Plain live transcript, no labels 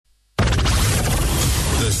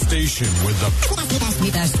station with the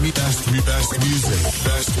best music.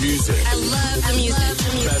 Best music. I love the music.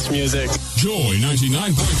 Best music. Joy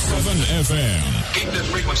 99.7 FM. Keep this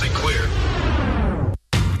frequency clear.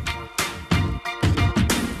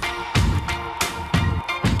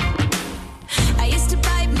 I used to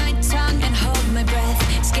bite my tongue and hold my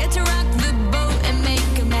breath, scared to rock the boat and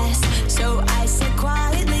make a mess. So I said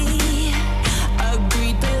quietly,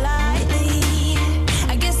 agreed politely.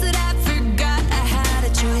 I guess that I forgot I had a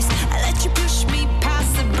choice. I let you push me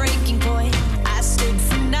past the breaking point. I stood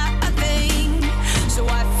for nothing, so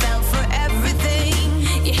I fell for everything.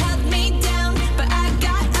 You held me down, but I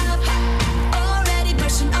got up, already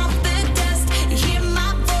brushing off the dust. You hear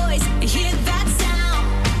my voice, you hear that sound,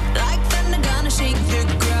 like thunder gonna shake the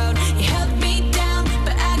ground. You held me down,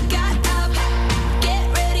 but I got up. Get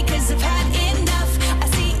ready, 'cause I've had enough. I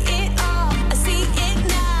see it all, I see it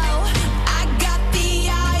now. I got the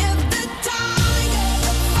eye of the tiger,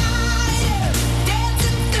 the fighter,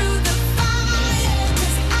 dancing through the fire.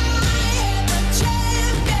 'Cause I am a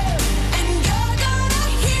champion, and you're gonna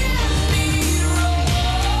hear me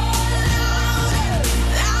roar louder,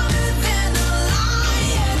 louder than a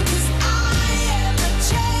lion. 'Cause I am a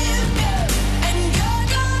champion, and you're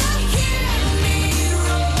gonna hear me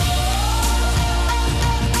roar.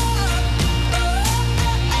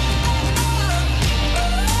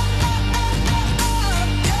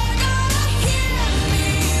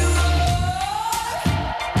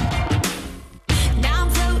 Now I'm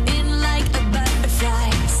floating like a butterfly,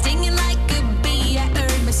 stinging like a bee. I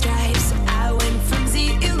earned my stripes. I went from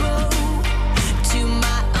zero to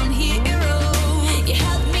my own hero. You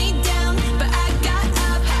held me down, but I got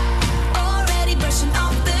up, already brushing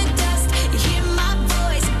off the dust. You hear my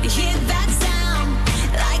voice, you hear that sound,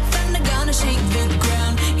 like thunder gonna shake the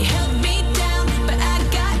ground. You held me down, but I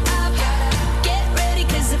got up. Get ready,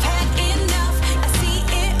 'cause I've had enough. I see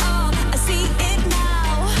it all, I see it now.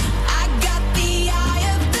 I got the eye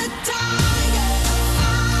of the tiger, the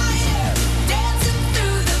fighter, dancing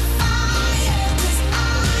through the fire. 'Cause I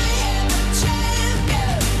am a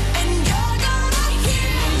champion, and you're gonna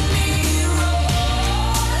hear me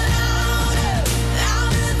roar louder,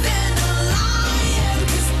 louder than a lion.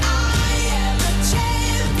 'Cause I am a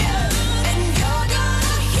champion, and you're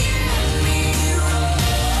gonna hear me roar.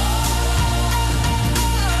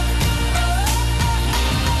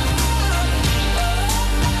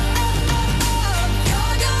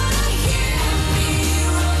 You're gonna hear me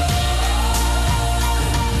roar.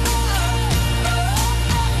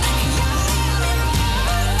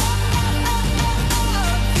 You're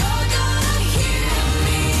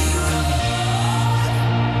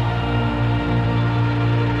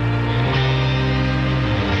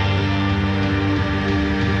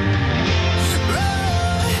gonna hear me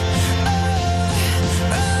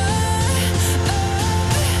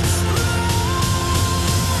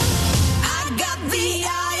I got the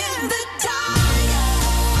eye of the tiger,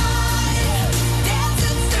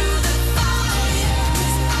 dancing through the fire.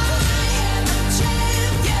 'Cause I am a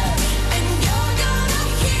champion, and you're gonna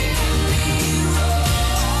hear me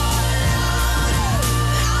roar louder,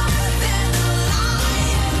 louder than a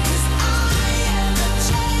lion. 'Cause I am a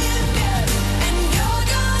champion, and you're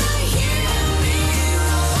gonna hear me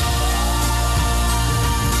roar.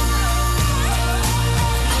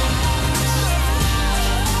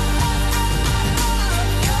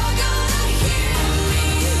 You're gonna hear me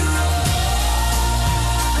roar.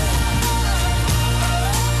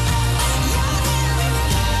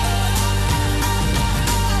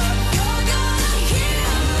 You're gonna hear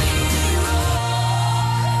me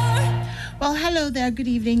roar. Well, hello there, good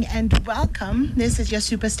evening, and welcome. This is your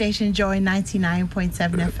Superstation Joy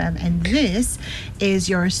 99.7 FM, and this is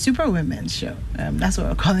your Superwomen show. That's what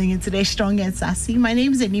we're calling it today, Strong and Sassy. My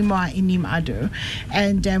name is Enima Inim Ado,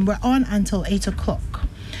 and we're on until 8 o'clock.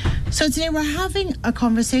 So today we're having a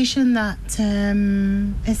conversation that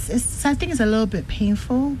I think is a little bit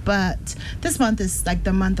painful, but this month is like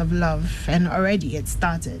the month of love, and already it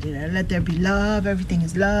started. You know, let there be love, everything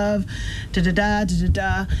is love, da da da da da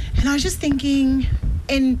da. And I was just thinking,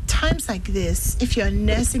 in times like this, if you're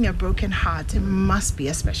nursing a broken heart, it must be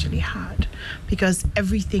especially hard because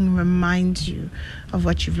everything reminds you of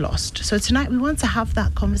what you've lost. So tonight we want to have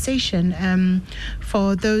that conversation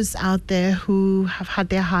for those out there who have had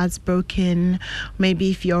their hearts broken. Maybe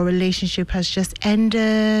if your relationship has just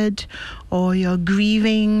ended, or you're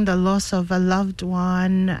grieving the loss of a loved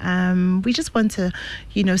one. We just want to,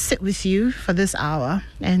 sit with you for this hour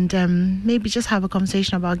and maybe just have a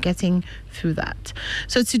conversation about getting through that.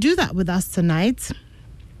 So to do that with us tonight,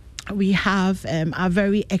 we have our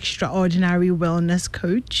very extraordinary wellness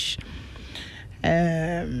coach.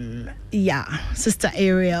 Sister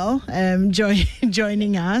Ariel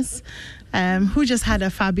joining us, who just had a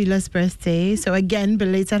fabulous birthday. So again,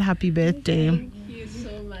 belated happy birthday. Thank you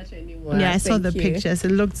so much, anyone. Yeah, I saw the Thank you. pictures. It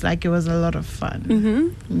looked like it was a lot of fun.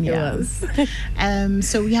 Mm-hmm. Yeah. It was.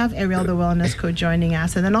 So we have Ariel, the wellness coach, joining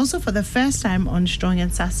us. And then also for the first time on Strong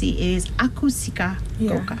and Sassy is Akusika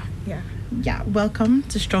Goka. Yeah, welcome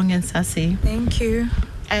to Strong and Sassy. Thank you.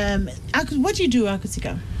 What do you do,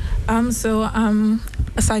 Akusika? So I'm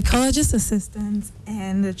a psychologist assistant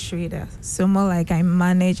and a trader. So more like I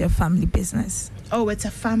manage a family business. Oh, it's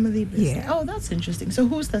a family business. Yeah. Oh, that's interesting. So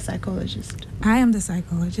who's the psychologist? I am the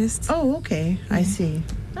psychologist. Oh, okay. I Yeah. see.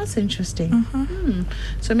 That's interesting.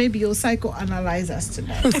 So maybe you'll psychoanalyze us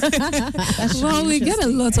tonight. That should Well, be we get a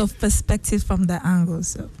interesting. lot of perspective from the angle.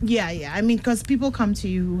 So Yeah. I mean, because people come to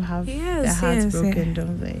you who have their hearts broken,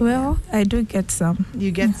 don't they? Well, I do get some.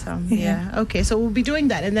 You get some, Yeah. Okay, so we'll be doing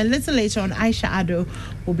that. And then a little later on, Aisha Ado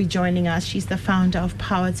will be joining us. She's the founder of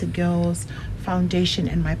Power to Girls Foundation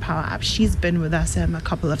and My Power app. She's been with us a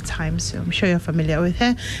couple of times, so I'm sure you're familiar with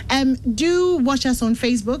her. Do watch us on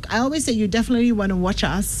Facebook. I always say you definitely want to watch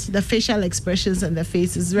us. The facial expressions and the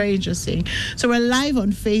face is very interesting. So we're live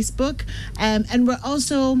on Facebook, and we're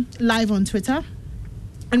also live on Twitter.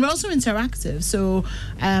 And we're also interactive. So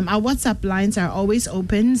our WhatsApp lines are always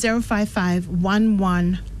open,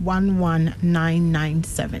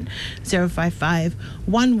 055-1111-997.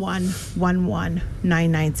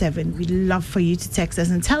 055-1111-997. We'd love for you to text us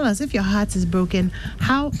and tell us if your heart is broken,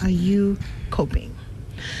 how are you coping?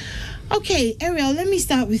 Okay, Ariel, let me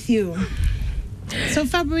start with you. So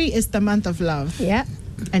February is the month of love. Yeah,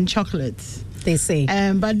 And chocolates. they say.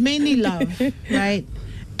 But mainly love, right?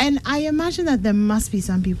 And I imagine that there must be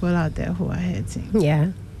some people out there who are hurting. Yeah.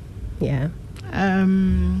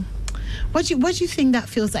 What do you think that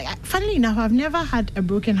feels like? Funnily enough, I've never had a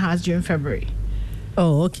broken heart during February.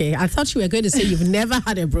 Oh, okay. I thought you were going to say you've never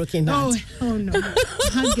had a broken heart. Oh no, my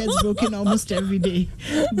heart gets broken almost every day.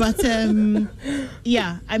 But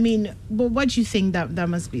yeah, I mean, but what do you think that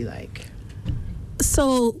must be like?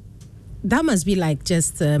 So that must be like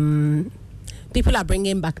just people are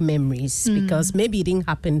bringing back memories because maybe it didn't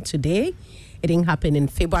happen today, it didn't happen in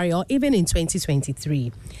February or even in 2023.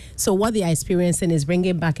 So what they are experiencing is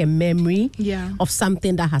bringing back a memory of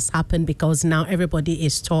something that has happened because now everybody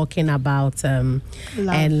is talking about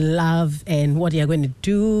love and what they are going to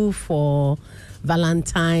do for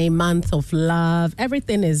Valentine, month of love.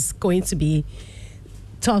 Everything is going to be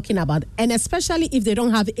talking about, and especially if they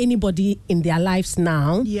don't have anybody in their lives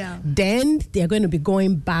now, then they're going to be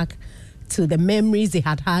going back to the memories they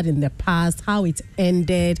had in the past, how it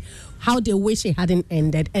ended, how they wish it hadn't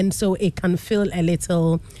ended. And so it can feel a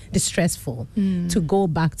little distressful to go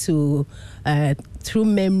back to through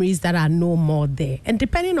memories that are no more there. And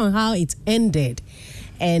depending on how it ended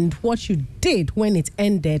and what you did when it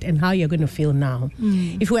ended and how you're going to feel now,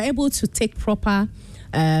 if we're able to take proper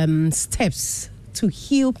steps to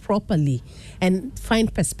heal properly and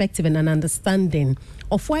find perspective and an understanding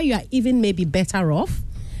of why you are even maybe better off,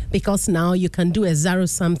 because now you can do a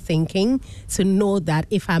zero-sum thinking to know that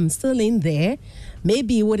if I'm still in there,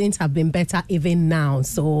 maybe it wouldn't have been better even now.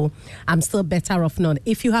 So I'm still better off not.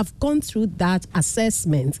 If you have gone through that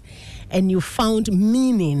assessment and you found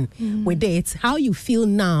meaning with it, how you feel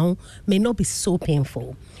now may not be so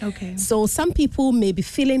painful. Okay. So some people may be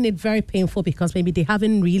feeling it very painful because maybe they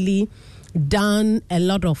haven't really done a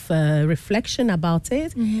lot of reflection about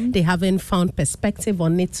it. They haven't found perspective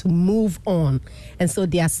on it to move on. And so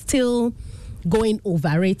they are still going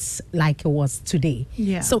over it like it was today.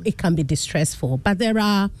 Yeah. So it can be distressful. But there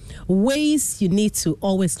are ways you need to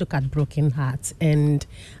always look at broken hearts. And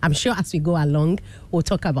I'm sure as we go along, we'll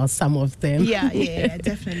talk about some of them. Yeah,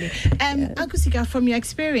 definitely. Akusika, from your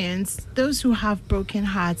experience, those who have broken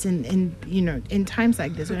hearts in times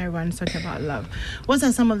like this when everyone's talking about love, what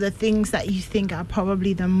are some of the things that you think are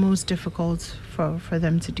probably the most difficult for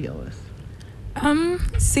them to deal with?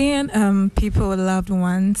 Seeing people with loved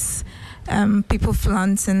ones, people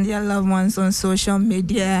flaunting their loved ones on social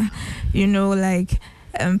media,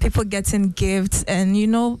 people getting gifts, and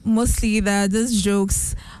mostly there are these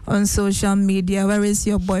jokes on social media. Where is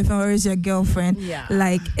your boyfriend? Where is your girlfriend? Yeah.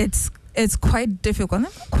 Like it's quite difficult.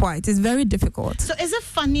 Not quite. It's very difficult. So is it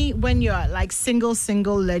funny when you're like single,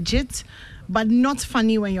 legit, but not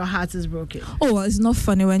funny when your heart is broken? Oh, it's not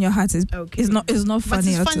funny when your heart is okay. It's not funny. But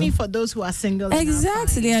it's at funny all. for those who are single. and are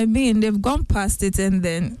Exactly. fine. I mean, they've gone past it, and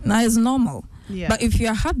then now it's normal. Yeah. But if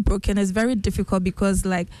you're heartbroken, it's very difficult because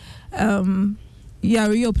you are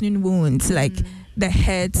reopening wounds. Like the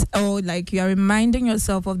hurt, or like you are reminding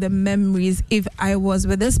yourself of the memories. If I was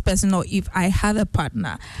with this person, or if I had a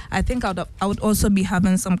partner, I think I would also be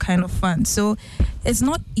having some kind of fun. So it's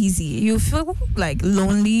not easy. You feel like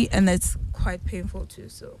lonely, and it's quite painful too.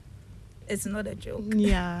 So it's not a joke.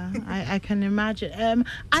 Yeah, I can imagine.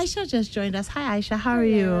 Aisha just joined us. Hi, Aisha. How are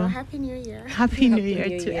you? Happy New Year. Happy New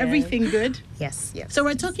Year too. Everything good? Yes. So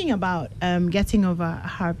we're talking about getting over a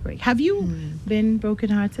heartbreak. Have you been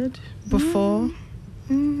brokenhearted before?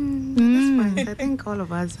 That's fine. I think all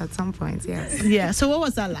of us at some point, yes. Yeah. So what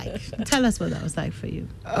was that like? Tell us what that was like for you.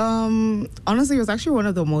 Honestly, it was actually one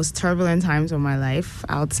of the most turbulent times of my life,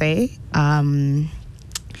 I would say.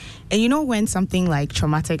 And you know when something like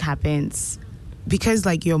traumatic happens, because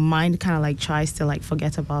like your mind kind of like tries to like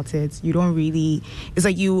forget about it, you don't really, it's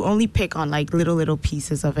like you only pick on like little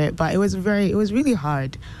pieces of it. But it was really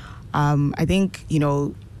hard. I think,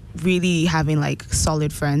 really having like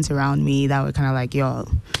solid friends around me that were kind of like, yo,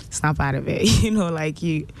 snap out of it, like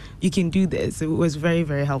you can do this. It was very,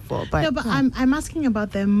 very helpful. But no, but I'm asking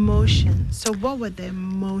about the emotions. So what were the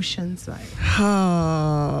emotions like?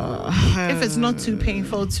 If it's not too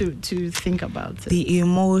painful to think about it. The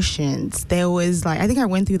emotions, there was like, I think I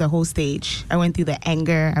went through the whole stage. I went through the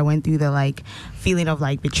anger, I went through the like feeling of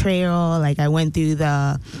like betrayal, like I went through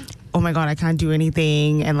the, oh my god, I can't do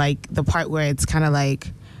anything, and like the part where it's kind of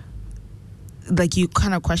like you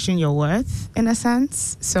kind of question your worth in a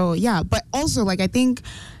sense. So yeah, but also like I think,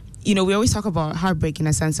 we always talk about heartbreak in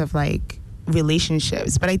a sense of like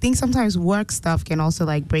relationships, but I think sometimes work stuff can also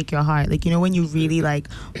like break your heart. Like, when you really like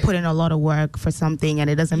put in a lot of work for something and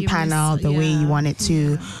it doesn't pan out the way you want it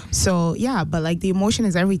to. So yeah, but like the emotion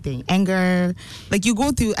is everything. Anger, like you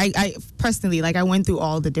go through, I personally, like I went through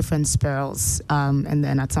all the different spirals, and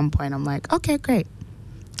then at some point I'm like, okay, great,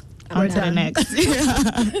 on to the next.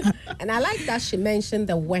 And I like that she mentioned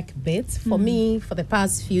the work bit. For me, for the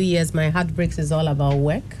past few years, my heartbreaks is all about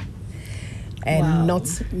work, and not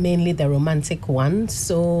mainly the romantic one.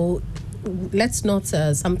 So let's not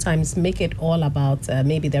sometimes make it all about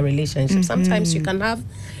maybe the relationship. Sometimes you can have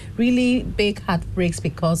really big heartbreaks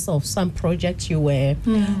because of some project you were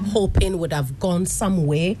hoping would have gone some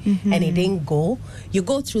way and it didn't go. You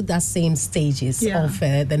go through that same stages of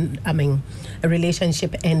a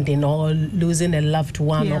relationship ending or losing a loved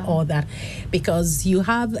one or all that, because you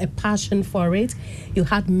have a passion for it, you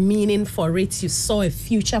had meaning for it, you saw a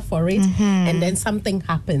future for it, and then something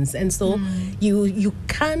happens, and so you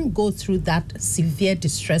can go through that severe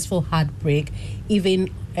distressful heartbreak even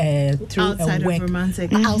through outside a work, of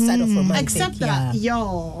romantic. outside of romantic, except that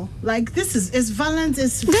y'all, like, this is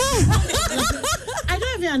Valentine's. I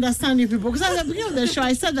don't even understand you people, because at the beginning of the show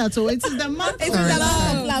I said that, so it is the month. It is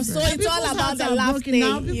about love, so it's all about the love thing.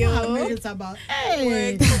 Now people have made it about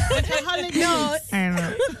like a holiday. I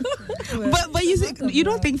know. But you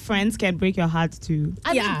don't think friends can break your heart too?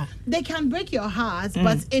 I mean, they can break your heart,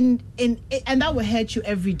 but in and that will hurt you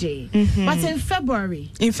every day. But in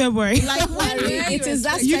February, like when it is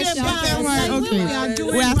that you special.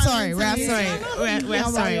 We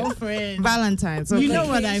are sorry. Valentine's. Okay. You know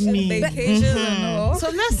what I mean. Vacations and all. So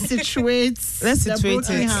let's situate the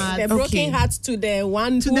broken heart. The broken heart to the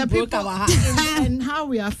one to who the broke people our heart and how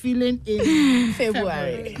we are feeling in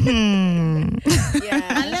February.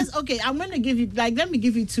 Yeah. Unless, I'm going to give you, let me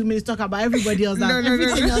give you 2 minutes to talk about everybody else.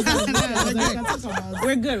 Everything else that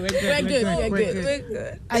We're good.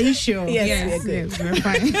 Are you sure? Yes, we're good. We're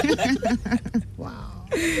fine. Wow.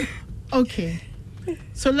 Okay.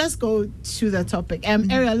 So let's go to the topic.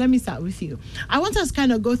 Ariel, let me start with you. I want us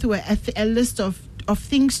kind of go through a list of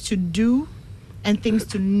things to do and things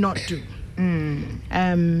to not do.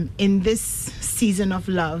 In this season of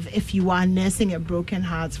love, if you are nursing a broken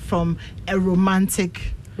heart from a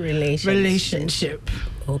romantic relationship.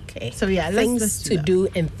 Okay. So yeah, things to do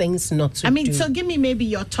and things not to do. So give me maybe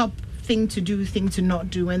your top thing to do, thing to not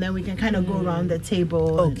do, and then we can kind of go around the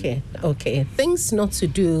table. Okay. Things not to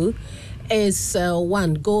do is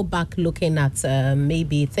one, go back looking at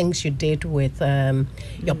maybe things you did with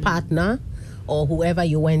your partner or whoever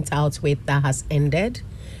you went out with that has ended.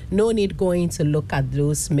 No need going to look at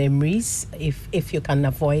those memories if you can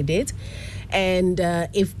avoid it. And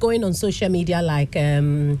if going on social media, like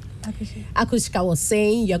Akushika was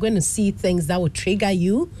saying, you're going to see things that will trigger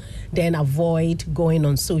you, then avoid going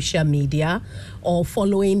on social media or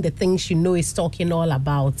following the things you know is talking all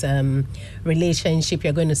about relationship.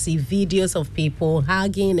 You're going to see videos of people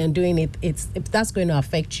hugging and doing it. If that's going to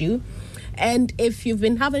affect you. And if you've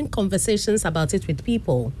been having conversations about it with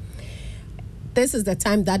people, this is the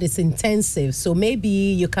time that is intensive. So maybe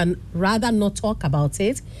you can rather not talk about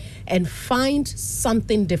it and find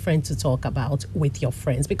something different to talk about with your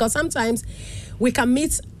friends. Because sometimes we can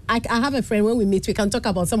meet. I have a friend, when we meet, we can talk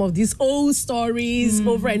about some of these old stories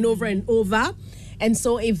over and over and over. And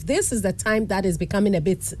so if this is the time that is becoming a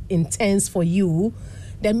bit intense for you,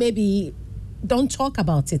 then maybe don't talk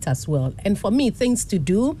about it as well. And for me, things to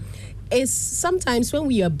do is sometimes when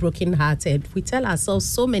we are brokenhearted, we tell ourselves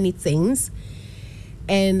so many things.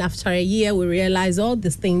 And after a year, we realize all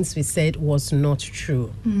the things we said was not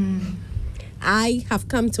true. I have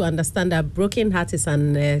come to understand that broken heart is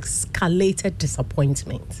an escalated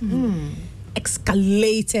disappointment.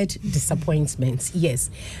 Escalated disappointments, yes.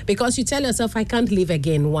 Because you tell yourself, I can't live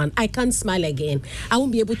again. One, I can't smile again. I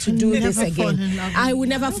won't be able to do this again. I will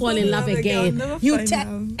never fall in love again.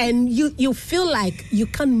 You feel like you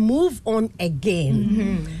can't move on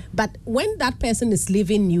again. But when that person is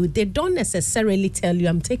leaving you, they don't necessarily tell you,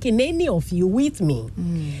 I'm taking any of you with me.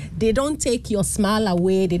 They don't take your smile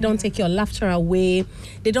away. They don't take your laughter away.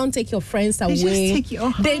 They don't take your friends away. They just take your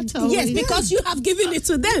heart away. Yes, because you have given it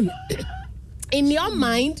to them. In your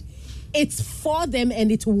mind, it's for them and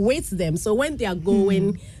it waits them. So when they are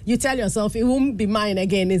going, you tell yourself, it won't be mine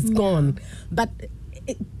again, it's gone. But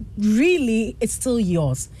really, it's still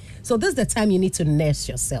yours. So this is the time you need to nurse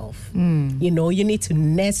yourself. You know, you need to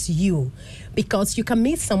nurse you because you can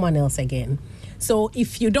meet someone else again. So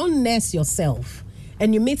if you don't nurse yourself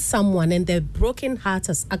and you meet someone and their broken heart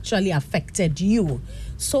has actually affected you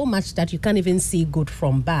so much that you can't even see good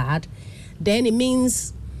from bad, then it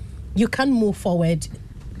means you can't move forward,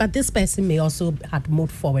 but this person may also have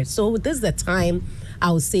moved forward. So this is the time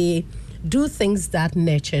I would say, do things that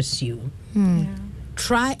nurtures you.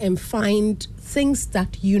 Try and find things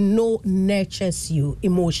that you know nurtures you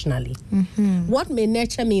emotionally. What may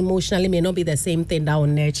nurture me emotionally may not be the same thing that will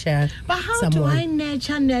nurture But how someone. do I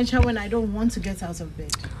nurture when I don't want to get out of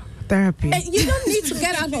bed? Therapy. You don't need to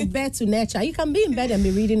get out of bed to nurture. You can be in bed and be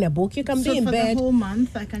reading a book. You can So be in for bed. the whole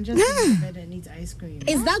month, I can just be in bed and eat ice cream.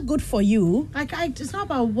 Is that good for you? It's not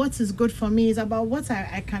about what is good for me. It's about what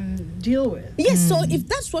I can deal with. Yes, so if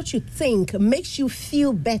that's what you think makes you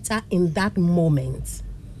feel better in that moment,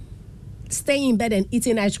 staying in bed and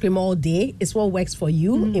eating ice cream all day is what works for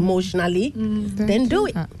you emotionally, then do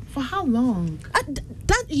it. For how long?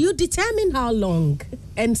 That you determine how long.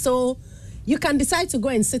 And so you can decide to go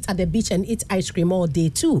and sit at the beach and eat ice cream all day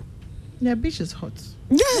too. The beach is hot.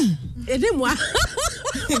 Yeah. It didn't work.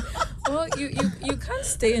 Well, you can't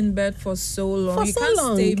stay in bed for so long. For you so can't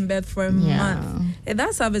long. stay in bed for a month. It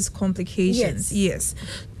does have its complications, yes.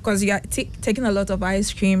 Because you are taking a lot of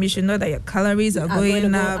ice cream. You should know that your calories are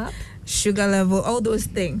going up, sugar level, all those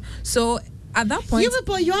things. So at that point,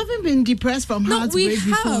 But you haven't been depressed from heartbreak we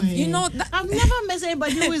before. have. You know, I've never met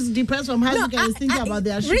anybody who is depressed from heartbreak and is thinking about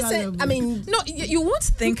their sugar level. I mean, no, you won't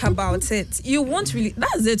think about it. You won't really.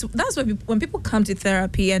 That's it. That's when people come to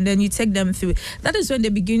therapy and then you take them through. That is when they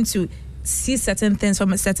begin to see certain things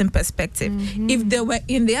from a certain perspective. If they were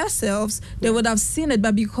in their selves, they would have seen it,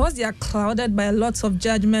 but because they are clouded by lots of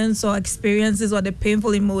judgments or experiences or the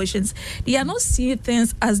painful emotions, they are not seeing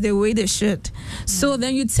things as the way they should. So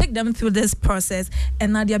then you take them through this process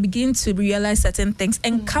and now they are beginning to realize certain things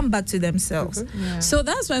and come back to themselves. So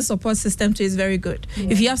that's why support system too is very good.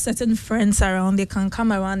 If you have certain friends around, they can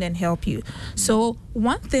come around and help you. So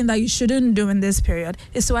one thing that you shouldn't do in this period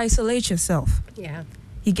is to isolate yourself. yeah.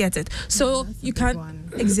 You get it. So you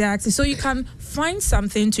can exactly. So you can find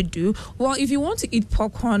something to do. Well, if you want to eat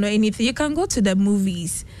popcorn or anything, you can go to the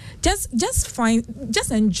movies. Just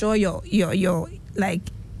enjoy your like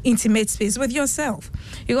intimate space with yourself.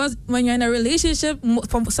 Because when you're in a relationship,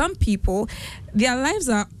 for some people, their lives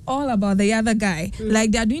are all about the other guy.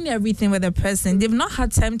 Like they're doing everything with the person. They've not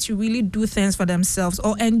had time to really do things for themselves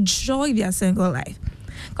or enjoy their single life.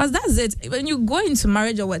 Because that's it. When you go into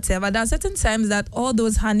marriage or whatever, there are certain times that all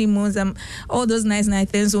those honeymoons and all those nice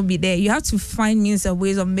things will be there. You have to find means and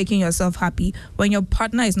ways of making yourself happy when your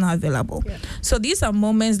partner is not available. So these are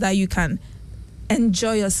moments that you can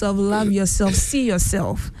enjoy yourself, love yourself, see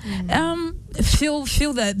yourself, feel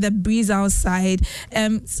the breeze outside.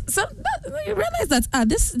 So you realize that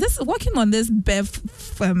this walking on this bare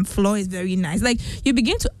floor is very nice. Like you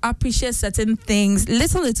begin to appreciate certain things,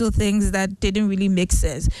 little things that didn't really make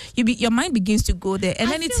sense. Your mind begins to go there,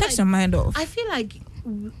 and then it takes your mind off. I feel like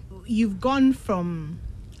you've gone from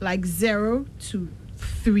like 0 to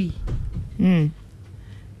 3.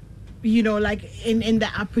 you know, like in the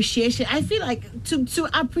appreciation. I feel like to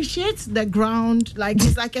appreciate the ground, like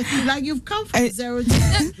it's like like you've come from zero to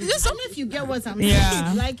I don't know if you get what I'm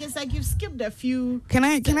saying. Like it's like you've skipped a few. Can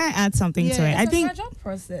I add something to it? I think it's a gradual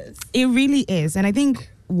process. it really is, and I think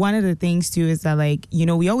one of the things too is that, like, you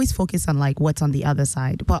know, we always focus on like what's on the other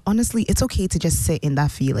side, but honestly, it's okay to just sit in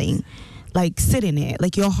that feeling. Like, sit in it.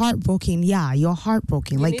 Like, you're heartbroken. Yeah, you're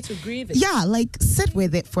heartbroken. You like, need to grieve it. Yeah, like, sit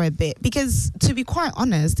with it for a bit. Because, to be quite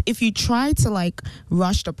honest, if you try to, like,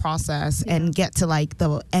 rush the process and get to, like,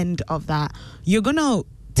 the end of that, you're going to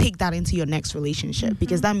take that into your next relationship,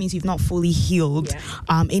 because that means you've not fully healed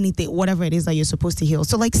anything, whatever it is that you're supposed to heal.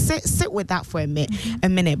 So, like, sit with that for a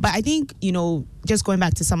minute. But I think, you know, just going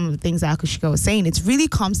back to some of the things that Akushika was saying, it really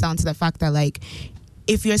comes down to the fact that, like,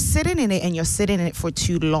 if you're sitting in it and you're sitting in it for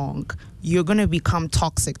too long, you're going to become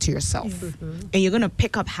toxic to yourself. And you're going to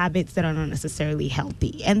pick up habits that are not necessarily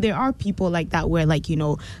healthy. And there are people like that where, like, you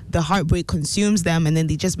know, the heartbreak consumes them and then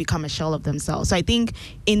they just become a shell of themselves. So I think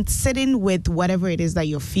in sitting with whatever it is that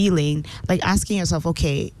you're feeling, like asking yourself,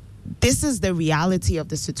 okay, this is the reality of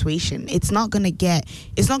the situation. It's not going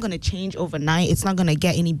to change overnight. It's not going to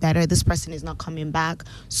get any better. This person is not coming back.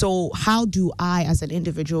 So how do I, as an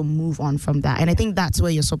individual, move on from that? And I think that's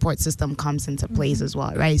where your support system comes into place as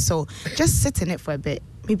well, right? So just sit in it for a bit,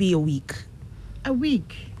 maybe a week. A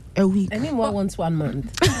week. Anyone wants 1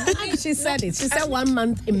 month. She said it. She said 1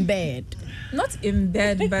 month in bed. Not in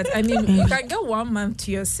bed, but I mean, you can get 1 month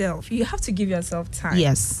to yourself. You have to give yourself time.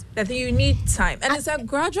 Yes. I think you need time. And it's a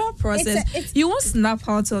gradual process. You won't snap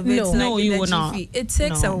out of it. No, like you in will a not. jiffy. It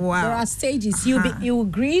takes a while. There are stages. You will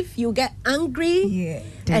grieve, you get angry,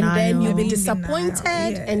 and then you'll be disappointed,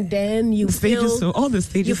 and then you feel all the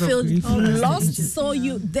stages you feel of grief. lost. So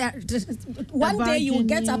one day you will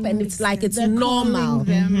get up and it's like it's normal,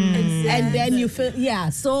 and then you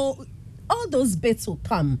feel so. All those bits will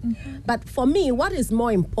come. But for me, what is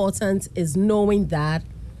more important is knowing that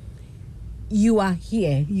you are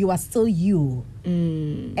here, you are still you.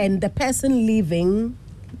 And the person leaving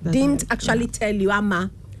didn't actually tell you, Amma,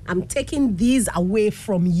 I'm taking these away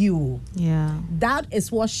from you. Yeah. That is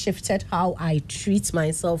what shifted how I treat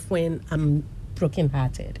myself when I'm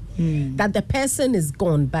brokenhearted. That the person is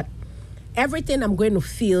gone, but everything I'm going to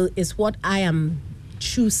feel is what I am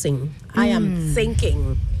choosing. I am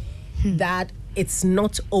thinking that it's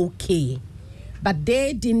not okay. But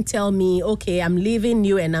they didn't tell me, okay, I'm leaving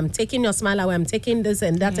you and I'm taking your smile away, I'm taking this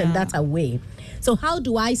and that away. So how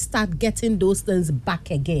do I start getting those things back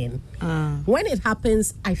again? When it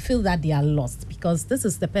happens, I feel that they are lost, because this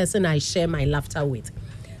is the person I share my laughter with.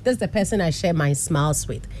 This is the person I share my smiles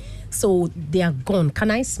with. So they are gone. Can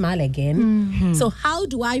I smile again? So how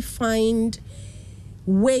do I find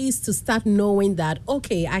ways to start knowing that,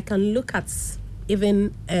 okay, I can look at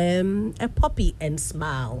even a puppy and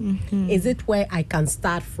smile? Is it where I can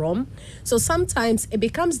start from? So sometimes it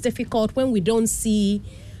becomes difficult when we don't see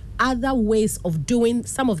other ways of doing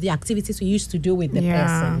some of the activities we used to do with the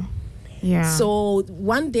person. So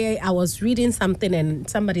one day I was reading something and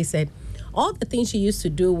somebody said, all the things you used to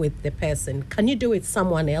do with the person, can you do it with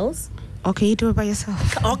someone else? Or can you do it by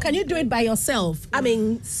yourself? Or can you do it by yourself? I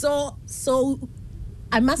mean, so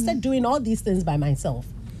I mastered doing all these things by myself.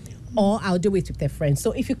 Or I'll do it with a friend.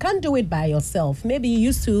 So if you can't do it by yourself, maybe you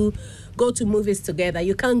used to go to movies together,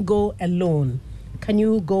 you can't go alone. Can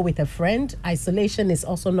you go with a friend? Isolation is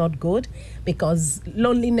also not good, because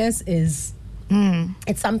loneliness is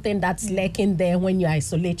it's something that's lurking there. When you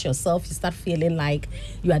isolate yourself, you start feeling like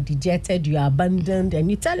you are dejected, you are abandoned, and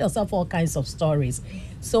you tell yourself all kinds of stories.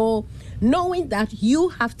 So knowing that you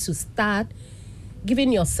have to start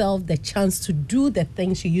giving yourself the chance to do the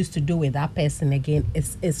things you used to do with that person again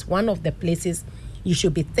is one of the places you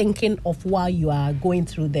should be thinking of while you are going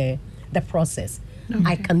through the process.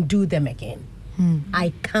 I can do them again.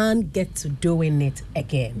 I can't get to doing it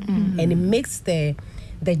again. And it makes the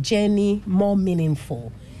journey more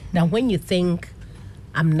meaningful than when you think,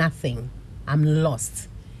 I'm nothing, I'm lost,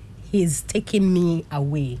 he's taking me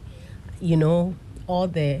away. You know, all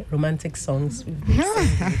the romantic songs we've been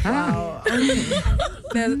singing. Wow.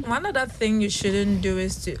 There's one other thing you shouldn't do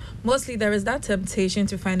is mostly there is that temptation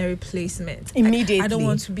to find a replacement. Immediately. I don't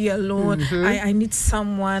want to be alone. I need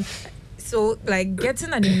someone. So, like,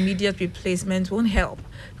 getting an immediate replacement won't help,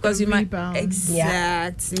 because you rebound.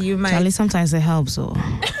 might you might. Charlie, sometimes it helps. So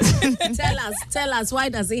Tell us, why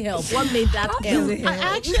does it help? What made that help?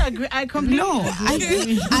 I actually agree. I completely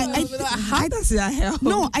agree. How does that help?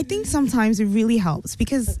 No, I think sometimes it really helps,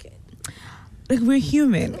 because like, we're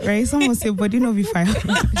human, right? Someone say, but you know, be fine.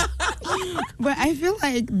 But I feel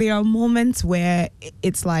like there are moments where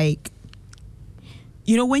it's like,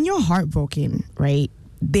 you know, when you're heartbroken, right?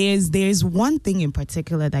 there's one thing in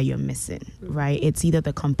particular that you're missing, right? It's either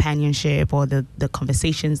the companionship or the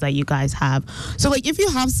conversations that you guys have. So like if you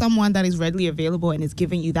have someone that is readily available and is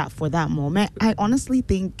giving you that for that moment, I honestly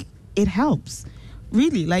think it helps.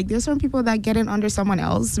 Really, like there's some people that getting under someone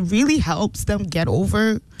else really helps them get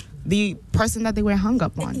over the person that they were hung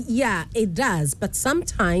up on. Yeah, it does. But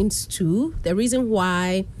sometimes too, the reason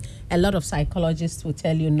why a lot of psychologists will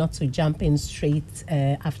tell you not to jump in straight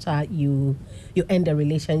after you end a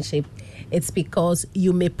relationship, it's because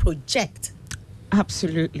you may project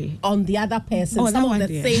Absolutely. on the other person Oh, some that of the one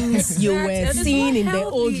there. things you were That is seeing not in the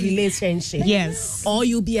old healthy. relationship. Yes. Or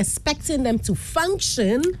you'll be expecting them to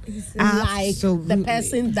function like the Absolutely.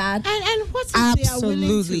 person that And what if they are willing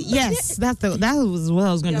Absolutely. to? Yes, that was what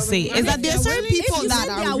I was going to say. Is that there are certain people If you that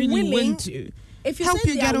said they are are really willing, willing to if you help said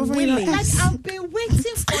you they get are over your willing, Like, ex. I've been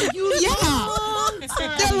waiting for you. Yeah. long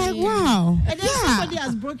time. They're like, wow. And then somebody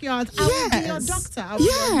has broken your heart. I'll be your Yes. doctor. I'll be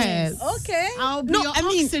your Yes. nurse. okay. I'll be No, your I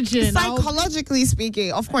mean, oxygen. psychologically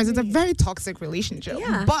speaking, of course, it's a very toxic relationship.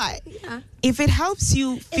 Yeah. But Yeah. if it helps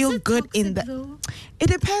you feel good in the, though? it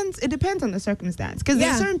depends on the circumstance. Because Yeah.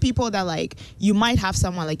 there's certain people that like you might have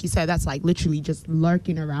someone like you said that's like literally just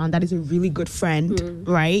lurking around. That is a really good friend,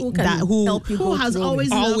 right? Who can help you Who go has through always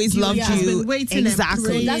it. always loved has you. been waiting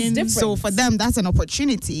Exactly. and That's praying. different. So for them, that's an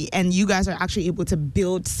opportunity, and you guys are actually able to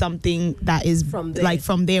build something that is From there. like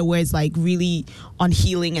from there, where it's like really on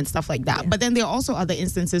healing and stuff like that. But then there are also other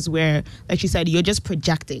instances where, like you said, you're just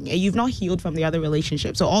projecting and you've not healed from the other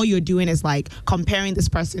relationship. So all you're doing is like comparing this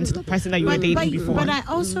person to the person that you were dating before. But I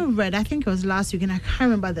also read, I think it was last week, and I can't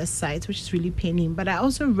remember the site, which is really paining. But I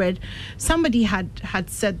also read somebody had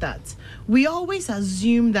said that we always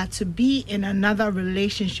assume that to be in another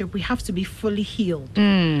relationship, we have to be fully healed.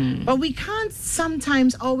 But we can't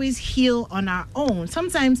sometimes always heal on our own.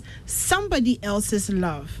 Sometimes somebody else's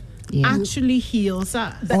love actually heals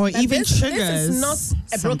us. or But even this triggers is not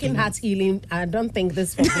a broken something heart healing. I don't think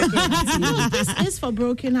this for broken heart healing. No, this is for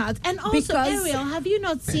broken hearts. And also, Because- Ariel, have you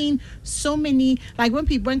not seen so many, like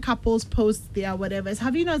when couples post their whatevers,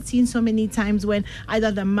 have you not seen so many times when either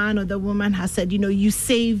the man or the woman has said, you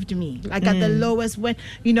saved me, like at the lowest, when,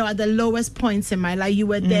 at the lowest points in my life, you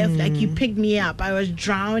were there, like you picked me up, I was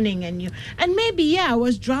drowning, and maybe, I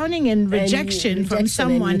was drowning in rejection from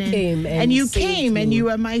someone, and you came and you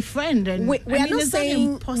were my friend. And We I are mean, not is that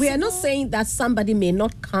saying impossible? that somebody may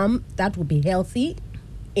not come that will be healthy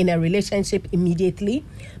in a relationship immediately,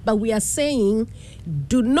 but we are saying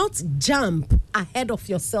do not jump ahead of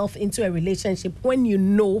yourself into a relationship when you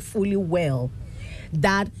know fully well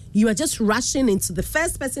that you are just rushing into the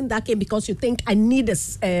first person that came because you think I need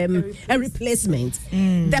a replacement.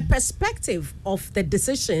 The perspective of the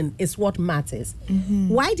decision is what matters.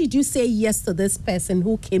 Why did you say yes to this person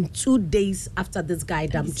who came 2 days after this guy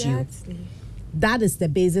dumped you? That is the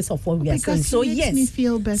basis of what we are saying. Because So he makes yes, me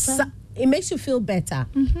feel better. it makes you feel better.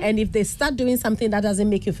 And if they start doing something that doesn't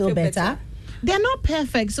make you feel better. They're not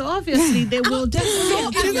perfect, so obviously they will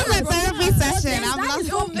definitely. This is a therapy session. I'm That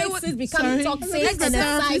is what makes it become Sorry. toxic This is a and a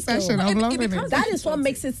therapy session. cycle. I'm loving it. That is what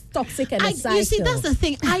makes it toxic and a cycle. You see, that's the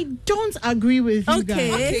thing. I don't agree with you guys.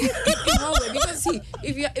 Okay. No, because see,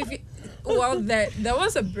 if you well, there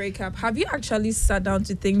was a breakup. Have you actually sat down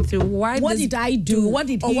to think through why? What did I do? What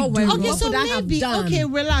did he do? what went What wrong? Okay, so could I have maybe,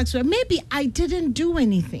 done? relax. Maybe I didn't do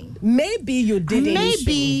anything. Maybe you didn't.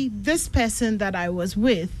 Maybe this person that I was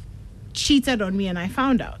with cheated on me and I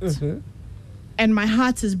found out. And my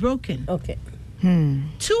heart is broken. Okay. 2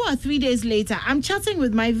 or 3 days later, I'm chatting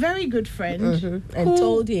with my very good friend And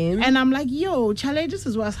told him. and I'm like, yo, Charlie, this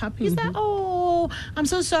is what's happening. He's like, oh, I'm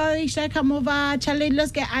so sorry. Should I come over? Charlie,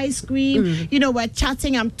 let's get ice cream. We're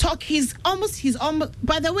chatting. I'm talking. He's almost,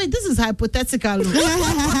 by the way, this is hypothetical.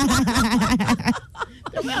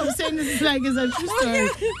 The way I'm saying this is like it's a true story.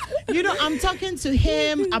 I'm talking to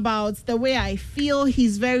him about the way I feel.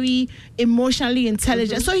 He's very emotionally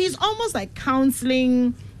intelligent. So he's almost like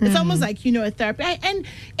counseling. It's almost like, a therapy. And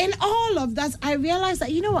in all of that, I realized that,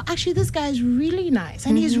 actually this guy is really nice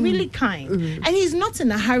and he's really kind. And he's not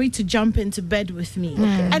in a hurry to jump into bed with me.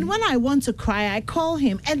 And when I want to cry, I call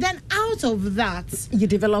him. And then out of that, You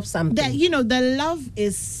develop something. that the love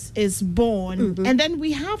is born and then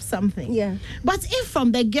we have something. Yeah. But if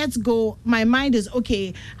from the get-go my mind is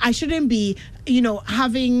okay, I shouldn't be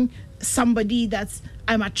having somebody that's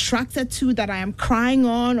I'm attracted to, that I am crying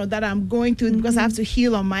on, or that I'm going through because I have to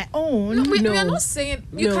heal on my own. We are not saying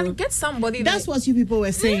you can get somebody. That's what you people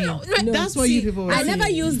were saying. No. That's what you people were I saying. never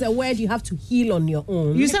use the word you have to heal on your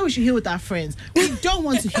own. You said we should heal with our friends. We don't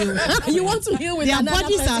want to heal with our friends. You want to heal with Their another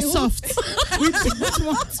bodies are person who- soft. We don't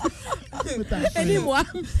want to heal with our friends. anymore.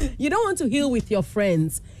 You don't want to heal with your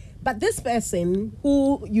friends. But this person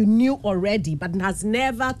who you knew already but has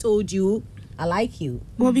never told you, I like you.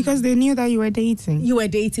 Well, because they knew that you were dating. You were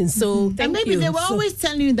dating, so And thank maybe you. they were So- always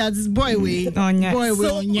telling you that this boy way. Boy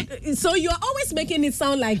way. So you're always making it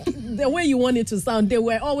sound like the way you want it to sound. They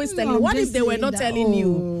were always telling No, you. I'm What if just they were saying not that, telling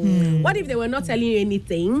you? What if they were not telling you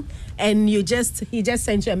anything and he just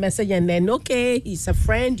sent you a message and then, okay, he's a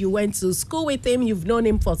friend, you went to school with him, you've known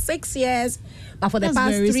him for 6 years, but for the That's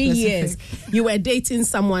past very 3 years, specific. you were dating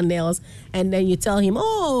someone else, and then you tell him,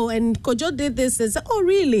 oh, and Kojo did this, and say, oh,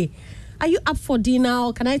 really? Are you up for dinner?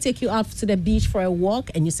 Or can I take you out to the beach for a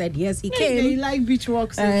walk? And you said yes, he came. They like beach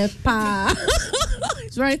walks.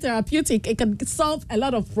 It's very therapeutic. It can solve a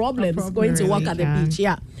lot of problems going to walk really at the can. beach.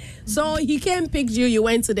 Yeah. So he came, picked you, you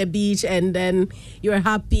went to the beach, and then you were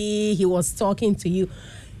happy. He was talking to you.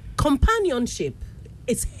 Companionship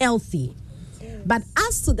is healthy. But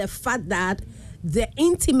as to the fact that the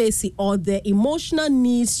intimacy or the emotional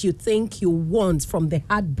needs you think you want from the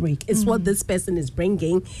heartbreak is what this person is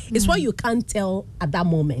bringing, is what you can't tell at that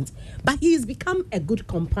moment. But he's become a good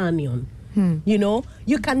companion. You know,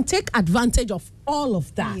 you can take advantage of all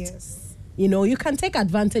of that. Yes. You know, you can take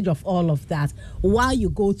advantage of all of that while you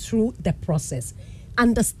go through the process.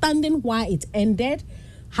 Understanding why it ended.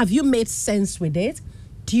 Have you made sense with it?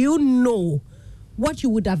 Do you know what you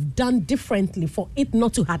would have done differently for it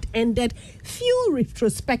not to have ended? Few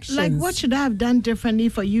retrospections. Like, what should I have done differently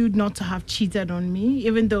for you not to have cheated on me,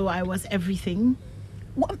 even though I was everything?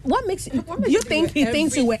 What makes you think he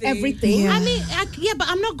thinks you were everything? Yeah. I mean, but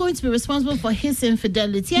I'm not going to be responsible for his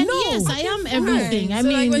infidelity. And No, yes, I am everything. I so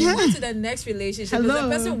mean, like when you go to the next relationship, is Hello.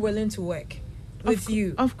 the person willing to work with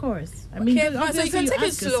you? Of course. I mean, Okay, so you obviously can take it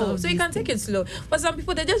ask slow. yourself So you these can take things. it slow. But some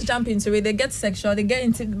people, they just jump into it. They get sexual. They get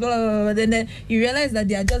into blah, blah, blah, then you realize that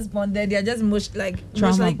they are just bonded. They are just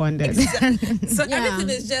Trauma bonded. So Yeah. everything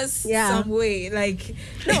is just Yeah. some way. Like,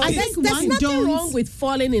 No, I there's think one nothing don't- wrong with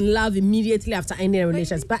falling in love immediately after ending a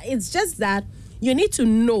relationship, but it's just that you need to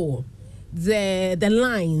know the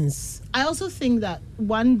lines. I also think that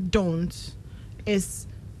one don't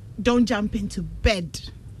jump into bed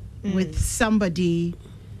with somebody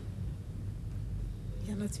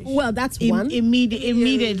you're not too Well, that's one.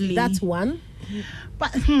 immediately. That's one.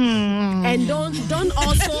 But And don't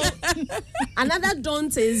also another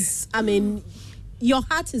don't is, I mean, your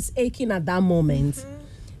heart is aching at that moment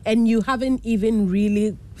and you haven't even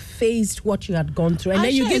really faced what you had gone through, and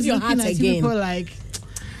then you Aisha give is your looking heart at you again. people like,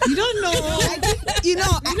 you don't know. You know,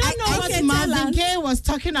 You don't know what can tell Marvin us. Gaye was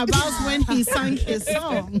talking about when he sang his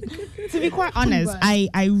song. to be quite honest, But-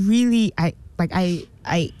 I really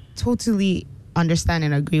totally understand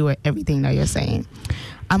and agree with everything that you're saying.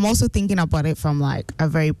 I'm also thinking about it from like a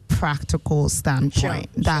very practical standpoint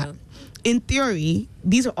that in theory,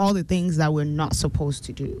 these are all the things that we're not supposed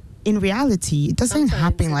to do. In reality, it doesn't Sometimes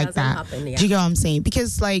happen it like doesn't that. happen, yeah. Do you get what I'm saying?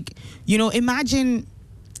 Because like, you know, imagine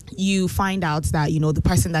you find out that, you know, the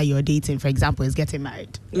person that you're dating, for example, is getting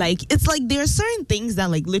married. Like, it's like there are certain things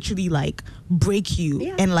that like literally like break you.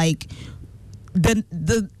 Yeah. And like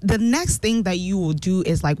the next thing that you will do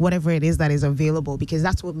is like whatever it is that is available, because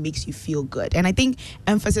that's what makes you feel good. And I think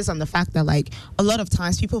emphasis on the fact that like a lot of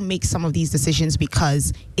times people make some of these decisions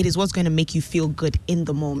because it is what's going to make you feel good in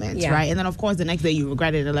the moment, Yeah. right? And then of course the next day you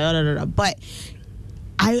regret it and like, but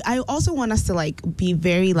I also want us to like be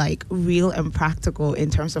very like real and practical in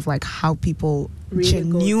terms of like how people Really go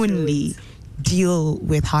through genuinely it. deal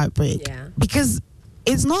with heartbreak, Yeah. because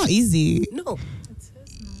it's not easy, No,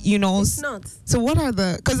 you know. it's not. So what are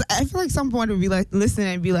the, because I feel like someone would be like listen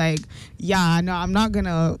and be like, yeah, no, I'm not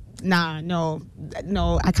gonna, no,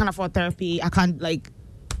 I can't afford therapy, I can't, like,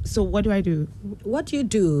 so what do I do? What do you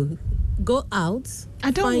do? Go out.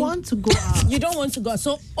 I don't find- want to go out. You don't want to go.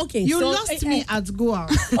 So okay, You so, lost me at go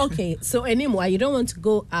out. Okay, so anymore, you don't want to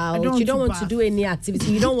go out. don't You don't want want to to do any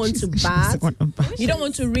activity. You don't want to bath. want to bath. You don't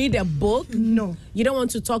want to read a book. No. You don't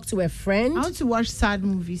want to talk to a friend. I want to watch sad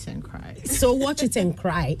movies and cry. So watch it and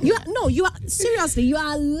cry. You are seriously. You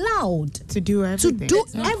are allowed To do to everything. do To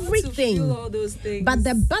feel everything. all those things. But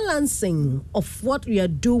the balancing of what we are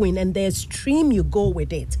doing and the extreme you go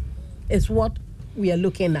with it is what we are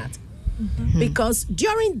looking at. Because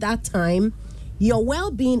during that time, your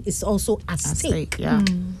well-being is also at At stake. stake, yeah.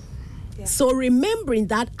 So remembering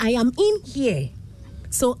that I am in here.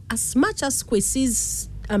 So as much as Kwesi's,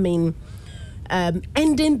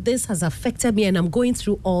 ending this has affected me and I'm going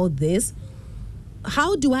through all this,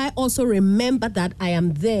 how do I also remember that I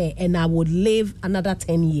am there and I would live another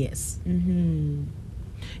 10 years?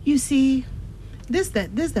 You see, this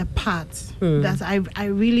the part that I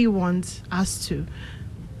really want us to.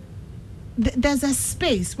 There's a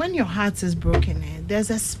space when your heart is broken. There's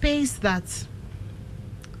a space that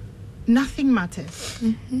nothing matters.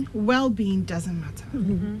 Well-being doesn't matter.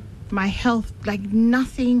 My health, like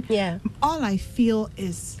nothing. Yeah. All I feel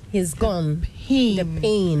is He's gone. pain. The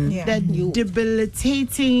pain. Yeah. The You-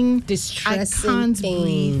 debilitating, Distressing I can't pain.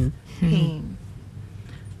 breathe pain.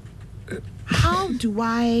 How do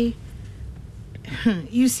I?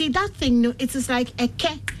 You see that thing? No, it's just like a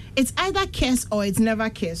care. It's either cares or it's never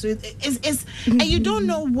cares. So it's and you don't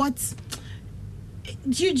know what.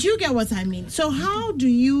 Do you get what I mean? So how do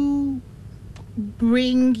you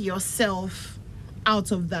bring yourself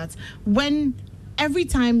out of that when every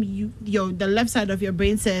time the left side of your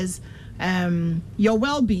brain says your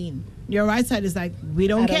well-being, your right side is like, we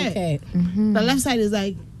don't care. The left side is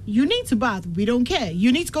like, you need to bath, we don't care.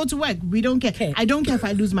 You need to go to work, we don't care. Okay. I don't care if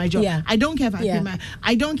I lose my job. Yeah. I don't care if I Yeah. pay my.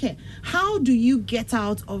 I don't care. How do you get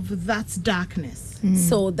out of that darkness?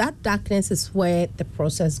 So that darkness is where the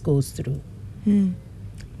process goes through.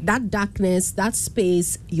 That darkness, that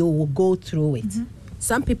space, you will go through it.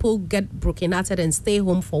 Some people get brokenhearted and stay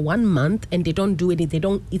home for 1 month and they don't do anything. They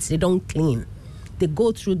don't eat, they don't clean. They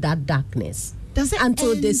go through that darkness Does it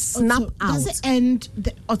until they end snap out. Does it end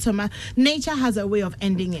the automatic? Nature has a way of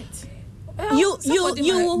ending it. you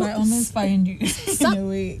might almost find you in a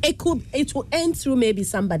way. it will end through maybe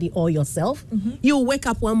somebody or yourself. You wake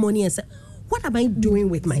up one morning and say, what am I doing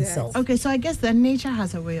with myself? Okay, so I guess that nature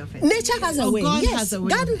has a way of it. Nature has a Or way. God Yes, has a way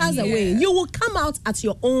God of has a it. way. You will come out at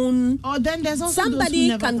your own. Or then there's also those who Somebody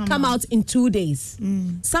never can come out in 2 days.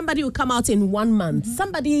 Somebody will come out in 1 month.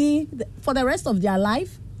 Somebody, for the rest of their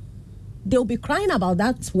life, they'll be crying about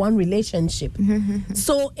that one relationship.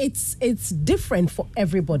 So it's different for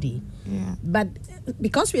everybody. Yeah. But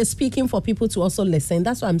because we are speaking for people to also listen,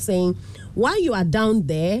 that's what I'm saying. While you are down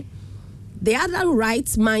there, the other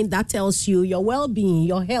right mind that tells you your well-being,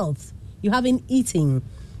 your health, you haven't eaten,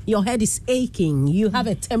 your head is aching, you have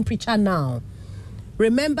a temperature now.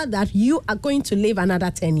 Remember that you are going to live another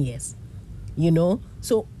 10 years, you know?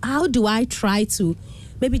 So how do I try to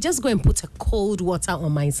maybe just go and put a cold water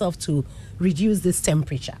on myself to reduce this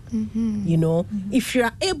temperature? You know, if you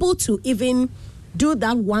are able to even do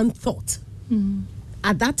that one thought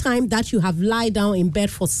at that time that you have lied down in bed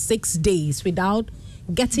for 6 days without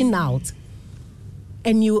getting out,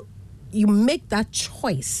 and you make that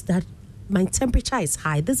choice that my temperature is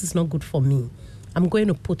high, this is not good for me, I'm going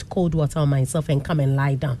to put cold water on myself and come and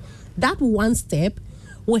lie down. That one step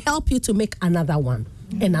will help you to make another one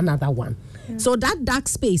and another one. So that dark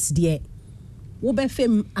space there will be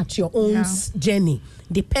film at your own journey,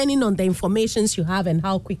 depending on the informations you have and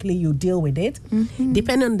how quickly you deal with it,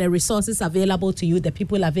 depending on the resources available to you, the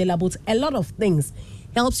people available to, a lot of things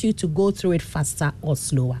helps you to go through it faster or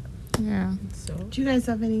slower. Yeah. So Do you guys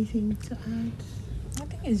have anything to add? I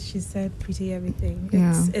think she said pretty everything.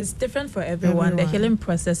 Yeah. It's different for everyone. The Everyone. healing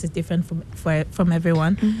process is different from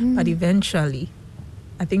everyone. But eventually,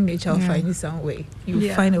 I think nature will find you some way.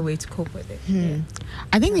 You find a way to cope with it.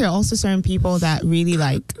 I think there are also certain people that really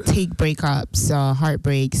like take breakups,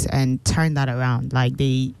 heartbreaks, and turn that around. Like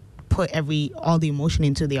they put all the emotion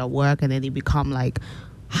into their work, and then they become like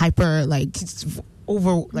hyper, like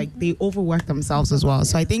they overwork themselves as well.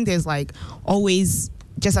 So I think there's like always,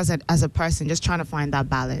 just as a person, just trying to find that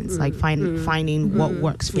balance, like finding what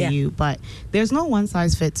works for you. But there's no one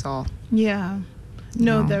size fits all. Yeah.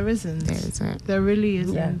 No, No, there isn't. there isn't. There really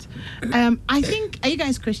isn't. I think, are you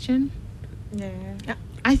guys Christian? Yeah.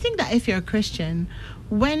 I think that if you're a Christian,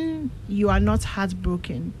 when you are not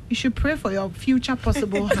heartbroken, you should pray for your future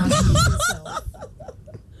possible heartbroken self.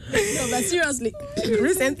 No, but seriously,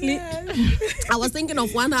 recently, I was thinking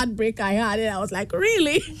of one heartbreak I had, and I was like,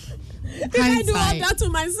 really? Did I do all Hindsight. that to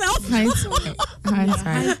myself?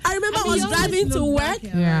 Hindsight. I remember I was driving to work,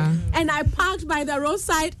 Yeah. and I parked by the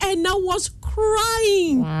roadside, and I was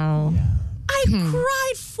crying. Wow. I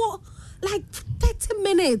cried for like 30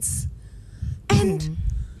 minutes. And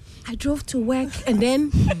I drove to work, and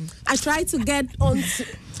then I tried to get on.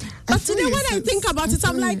 But today, when I think about it,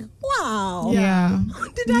 I'm like, wow. Yeah.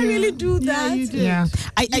 Did I really do that? you did. Yeah.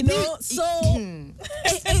 I You know, think so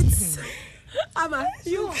it's. Amma,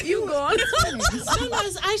 you go on.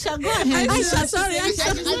 I shall go ahead. I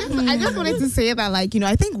just wanted to say that, like,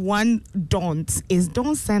 I think one don't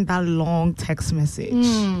send that long text message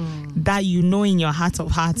that in your heart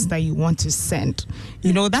of hearts that you want to send.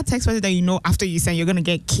 That text message that after you send, you're going to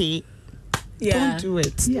get K. Yeah. Don't do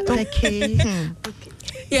it. Yeah, okay.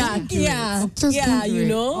 Yeah. Just don't do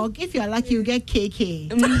it. Or if you're lucky, you get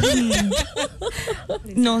KK.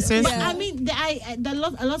 No, seriously. I mean, a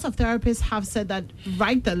lot of therapists have said that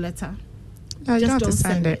write the letter No, you just don't have to don't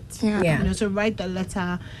send send it. Yeah. Yeah. You know, so write the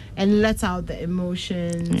letter and let out the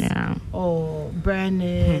emotions, Yeah. or burn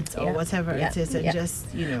it, or Yeah. whatever Yeah. it is, and Yeah. just,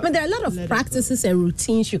 you know. But there are a lot let of it practices and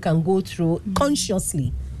routines you can go through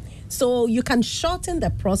consciously. So you can shorten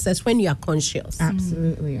the process when you are conscious.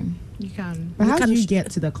 Absolutely. You can. But how can do you sh- get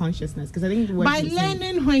to the consciousness? Because I think what By you're saying-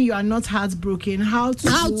 learning when you are not heartbroken, how to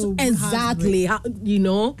deal with exactly, how, you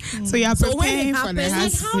know. So you're So when preparing it for the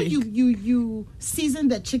happens, It's like how you season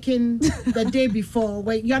the chicken the day before.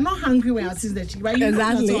 When you're not hungry when you season the chicken, right? You know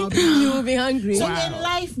Exactly. that's all about. You will be hungry. So in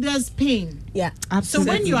life, there's pain. Yeah. So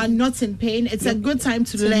Absolutely. when you are not in pain, it's a good time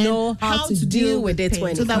to learn know how to deal with it pain,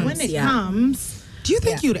 when so it that when comes, it yeah. comes, Do you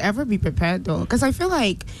think you'd ever be prepared though? Because I feel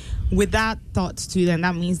like with that thought too, then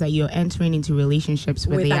that means that you're entering into relationships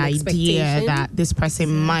with With the an idea expectation. that this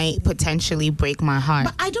person might potentially break my heart.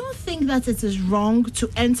 but I don't think that it is wrong to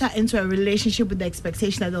enter into a relationship with the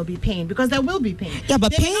expectation that there'll be pain, because there will be pain. Yeah,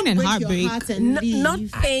 but They may pain not and break your heartbreak- heart and Not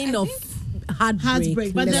leave. pain of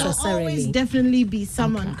heartbreak, But there'll necessarily. always definitely be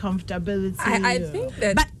some uncomfortability. I think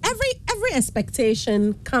that. But every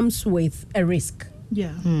expectation comes with a risk.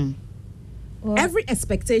 yeah. Every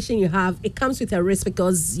expectation you have, it comes with a risk,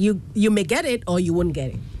 because you may get it or you won't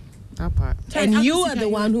get it. that part. And I'll you just are look the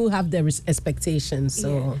at one who have the expectations.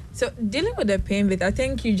 So So dealing with the pain bit, I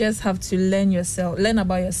think you just have to learn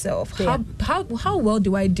about yourself. Yeah. How well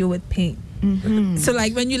do I deal with pain? So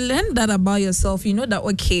like when you learn that about yourself, you know that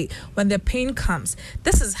okay, when the pain comes,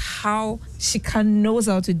 this is how she knows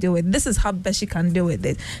how to deal with it. This is how best she can deal with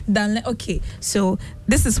it. Then like, okay, so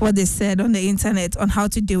this is what they said on the internet on how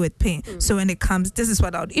to deal with pain. So when it comes, this is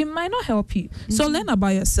what it might not help you. So learn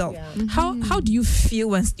about yourself. Yeah. How do you feel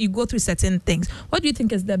when you go through certain things? What do you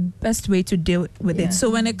think is the best way to deal with it? So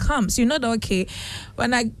when it comes, you know that okay,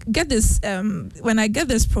 when I get this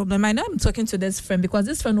problem, I know I'm talking to this friend, because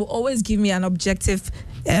this friend will always give me an objective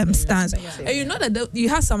stance. And you know that you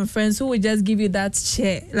have some friends who will just give you that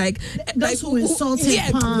chair, like Those who insult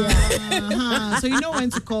him. Yeah. So you know when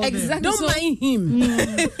to call Exactly. them. don't So- mind him.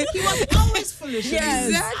 He was always foolish. Yes.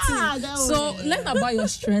 Exactly. That So was- learn about your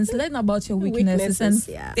strengths, learn about your weaknesses, Weaknesses,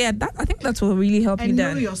 and yeah. that, I think that will really help you and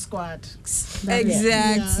know then. your squad.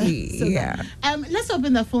 Exactly. So Yeah. that- let's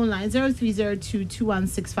open the phone line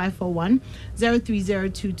 0302216541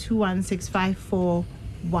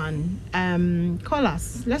 0302216541. Call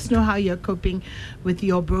us. Let's know how you're coping with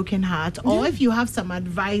your broken heart, or if you have some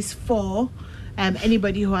advice for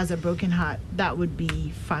anybody who has a broken heart, that would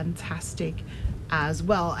be fantastic as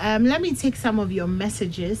well. Let me take some of your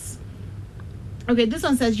messages. Okay, this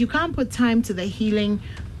one says you can't put time to the healing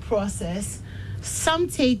process. Some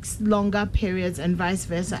takes longer periods and vice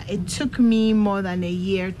versa. It took me more than a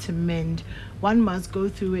year to mend. One must go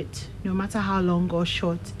through it, no matter how long or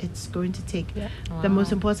short it's going to take. The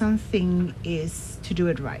most important thing is to do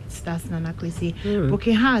it right. That's Nana Klisi.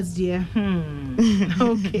 Okay, hearts, dear.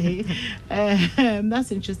 Okay,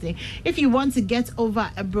 that's interesting. If you want to get over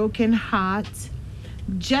a broken heart,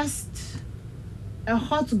 just a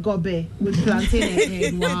hot gobe with plantain and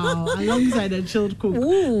egg, wow, alongside a chilled coke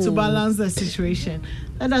to balance the situation.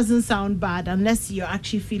 That doesn't sound bad unless you're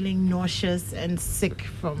actually feeling nauseous and sick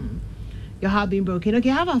from your heart being broken. Okay,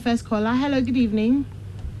 have our first caller. Hello, good evening.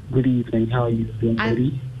 Good evening. How are you doing,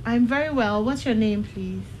 buddy? I'm very well. What's your name,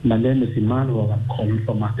 please? My name is Emmanuel. I'm calling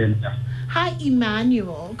from Magenta. Hi,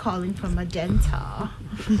 Emmanuel, calling from Magenta.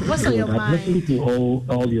 What's on your I've mind? listened to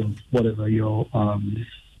all your, whatever your,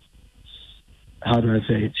 how do I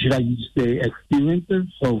say it? Should I say experiences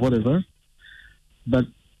or whatever? But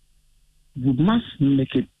we must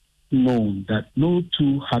make it known that no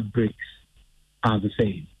two heartbreaks are the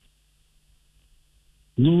same.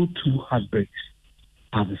 No two heartbreaks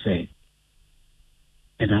are the same.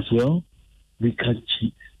 And as well, we can't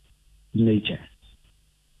cheat nature.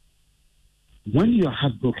 When you are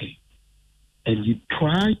heartbroken and you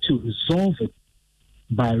try to resolve it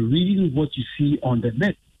by reading what you see on the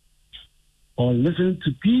net or listening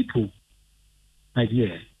to people, my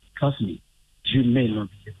dear, trust me, you may not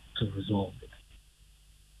be able to resolve it.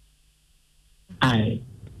 I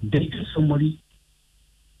dated somebody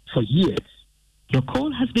for years. Your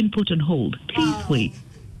call has been put on hold. Please wait.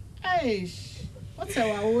 Hey, what's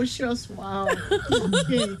our oceans? Wow.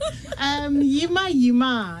 Okay. Yima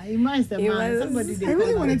is the man. Somebody they I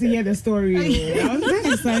really call wanted to her. hear the story. I was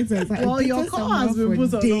very excited. Well, your call has been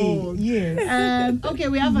put on hold. Yes. Okay,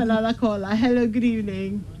 we have another caller. Hello, good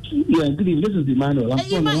evening. Yeah, good evening. This is Emmanuel. I'm Hey,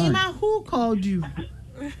 still on the line. Ima, who called you?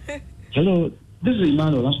 Hello, this is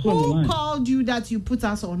Emmanuel. I'm still on the Who line. called you that you put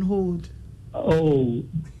us on hold? Oh,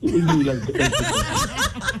 you like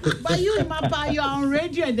But you, Mapa, you are on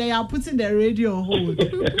radio and they are putting the radio on hold.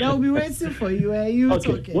 They will be waiting for you. You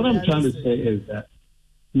Okay, talking. what I'm trying to say is that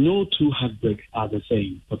no two heartbreaks are the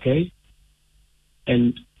same, okay?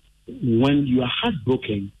 And when you are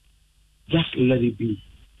heartbroken, just let it be.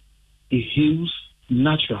 It heals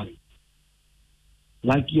naturally.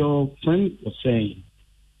 Like your friend was saying,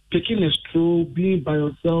 picking a stroll, being by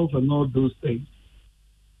yourself and all those things,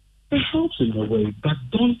 it helps in a way, but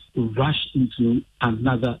don't rush into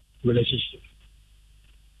another relationship.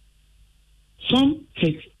 Some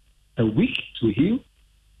take a week to heal,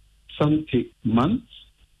 some take months,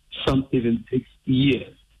 some even take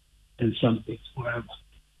years, and some take forever.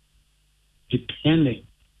 Depending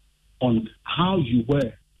on how you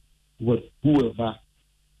were with whoever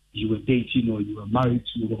you were dating or you were married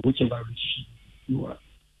to or whichever relationship you were.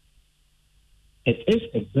 It is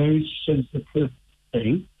a very sensitive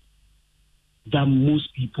thing that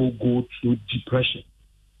most people go through depression.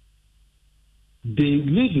 They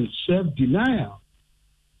live in self-denial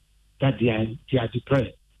that they are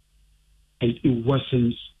depressed, and it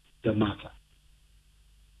worsens the matter.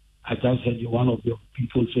 I just heard one of your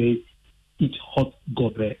people say, eat hot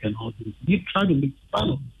gobe and all this. You try to make fun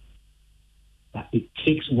of it. But it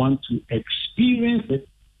takes one to experience it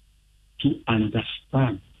to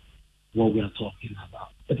understand what we are talking about.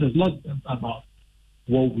 It is not just about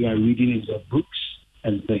what we are reading in the books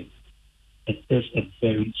and things. It is a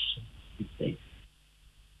very sensitive thing.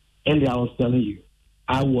 Earlier I was telling you,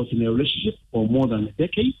 I was in a relationship for more than a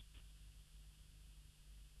decade.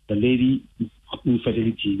 The lady,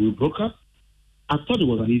 infidelity, we broke up. I thought it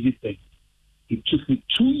was an easy thing. It took me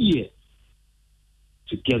 2 years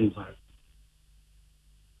to get over it.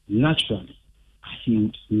 Naturally, I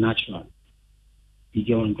healed naturally. You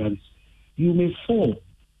get what I'm trying to say? You may fall,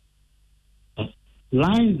 but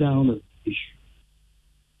lying down is the issue.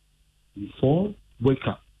 You fall, wake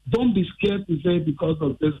up. Don't be scared to say because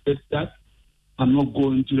of this, that, I'm not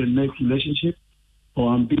going to the next relationship,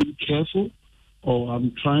 or I'm being careful, or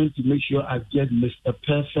I'm trying to make sure I get Mr.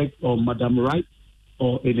 Perfect or Madam Right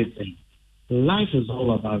or anything. Life is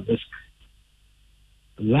all about risk.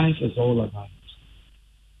 Life is all about it.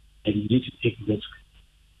 And you need to take risk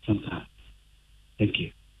sometimes. Thank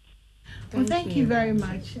you. Well, thank you very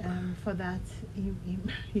much for that,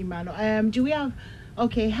 Emmanuel. Do we have...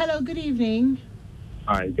 Okay, hello, good evening.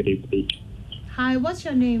 Hi, good evening. Hi, what's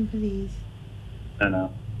your name, please?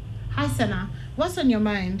 Sana. Hi, Sana. What's on your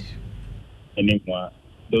mind? My name was...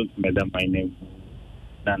 Don't matter my name.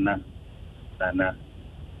 Nana.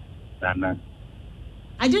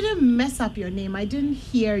 I didn't mess up your name. I didn't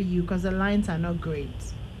hear you because the lines are not great.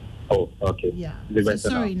 Oh, okay. Yeah. So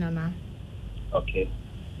sorry, Nana. Okay.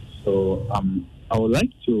 So I would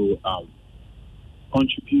like to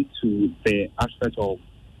contribute to the aspect of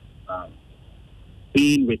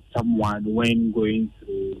being with someone when going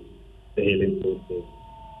through the healing process.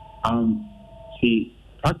 See,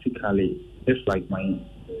 practically, just like my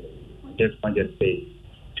just say,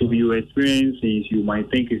 to your experiences, you might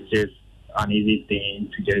think it's just an easy thing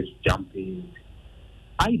to just jump in.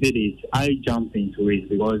 I did it. I jumped into it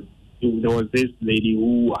because there was this lady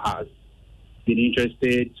who has been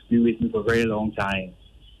interested to be with me for a very long time.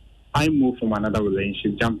 I moved from another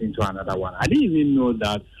relationship, jumped into another one. I didn't even know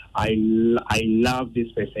that I love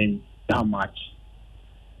this person that much.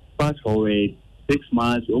 Fast forward 6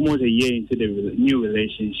 months, almost a year into the new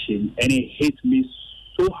relationship, and it hit me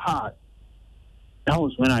so hard. That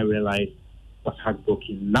was when I realized I was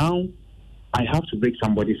heartbroken. Now I have to break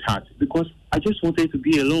somebody's heart because I just wanted to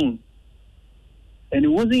be alone. And it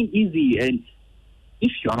wasn't easy. And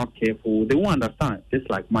if you are not careful, they won't understand. Just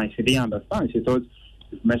like mine, she didn't understand. She thought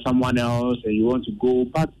you've met someone else and you want to go,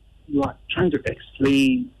 but you are trying to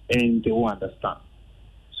explain and they won't understand.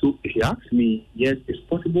 So if you ask me, yes, it's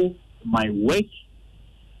possible, my work,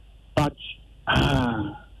 but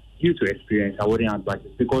due to experience, I wouldn't advise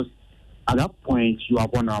it because at that point you are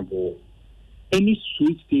vulnerable. Any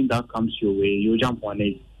sweet thing that comes your way, you jump on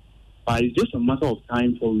it. But it's just a matter of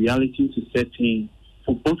time for reality to set in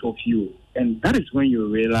for both of you. And that is when you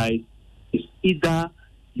realize it's either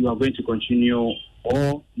you are going to continue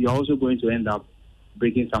or you're also going to end up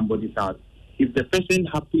breaking somebody's heart. If the person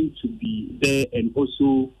happens to be there and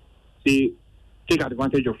also say take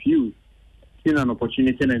advantage of you, seeing an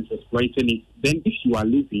opportunity and exploiting it, then if you are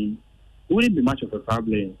leaving, it wouldn't be much of a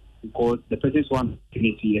problem because the person's one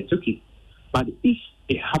opportunity and took it. But if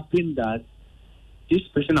it happened that this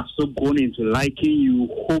person has so gone into liking you,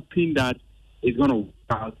 hoping that it's going to work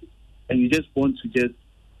out, and you just want to just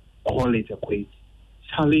call it a quit,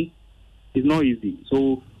 Charlie, it's not easy.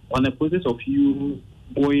 So on the process of you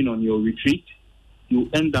going on your retreat, you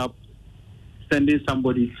end up sending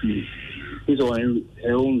somebody to his or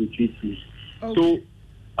her own retreat. Okay. So,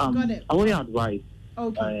 Got it. I want your advice.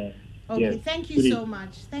 Okay. Okay. Yes. Thank you Good so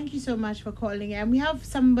much. Thank you so much for calling. And we have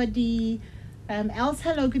somebody else.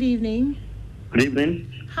 Hello. Good evening. Good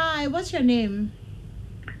evening. Hi. What's your name?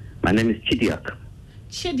 My name is Chidiak.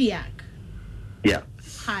 Chidiak. Yeah.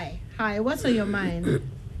 Hi. Hi. What's on your mind?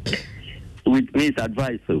 With me, it's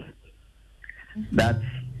advice so that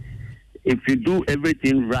if you do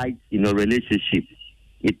everything right in a relationship,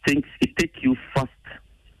 it takes you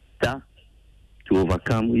faster to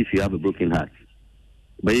overcome if you have a broken heart.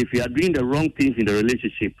 But if you are doing the wrong things in the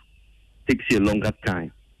relationship, it takes you a longer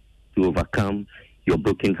time to overcome your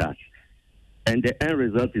broken heart. And the end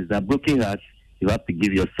result is that broken heart, you have to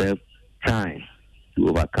give yourself time to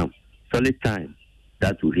overcome. Solid time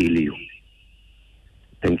that will heal you.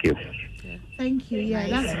 Thank you. Thank you.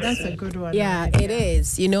 Yeah, that's a good one. Yeah, it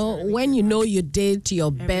is. You know, when you know you did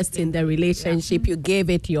your best in the relationship, you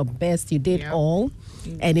gave it your best, you did all,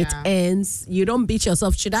 and it ends. You don't beat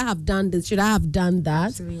yourself. Should I have done this? Should I have done that?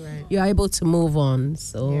 Absolutely right. You're able to move on.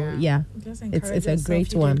 So yeah, Just it's encourage a yourself,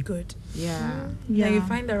 great you one. did good. Yeah. Yeah, you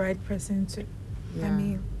find the right person to. I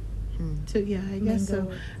mean, I guess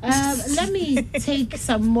so. Let me take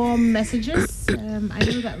some more messages. I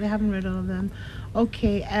know that we haven't read all of them.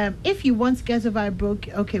 Okay. If you want to get over a broke,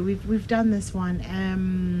 okay, we've done this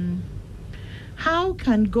one. How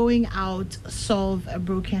can going out solve a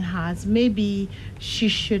broken heart? Maybe she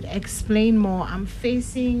should explain more. I'm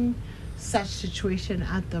facing such situation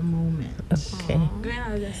at the moment. Okay. going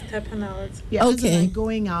out and stepping out. Yeah. Okay. Like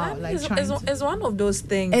going out, That like is, trying is, to. is one of those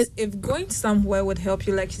things. If going somewhere would help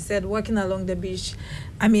you, like she said, walking along the beach,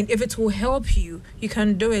 I mean, if it will help you, you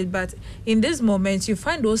can do it. But in these moments, you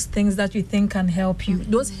find those things that you think can help you,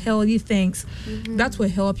 those healthy things that will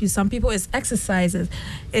help you. Some people, it's exercises.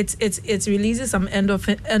 It releases some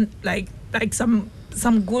endorphin and like some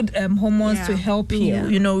good hormones to help you,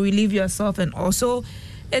 relieve yourself. And also,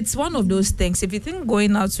 it's one of those things. If you think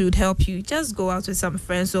going out would help you, just go out with some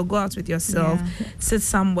friends or go out with yourself, sit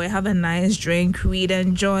somewhere, have a nice drink, read,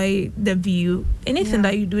 enjoy the view. Anything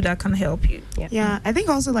that you do that can help you. Yeah, I think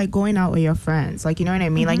also like going out with your friends, like, you know what I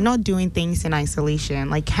mean? Like not doing things in isolation,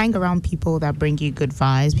 like hang around people that bring you good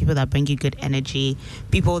vibes, people that bring you good energy,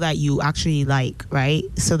 people that you actually like, right?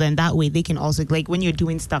 So then that way they can also, like when you're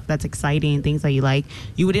doing stuff that's exciting, things that you like,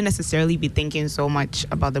 you wouldn't necessarily be thinking so much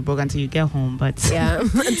about the book until you get home, but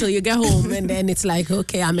until you get home and then it's like,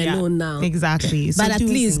 okay, I'm alone now. Exactly. So but at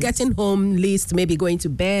least things. getting home, least maybe going to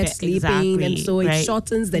bed, sleeping, and so it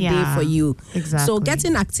shortens the day for you. Exactly. So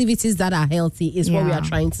getting activities that are healthy is what we are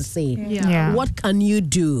trying to say. What can you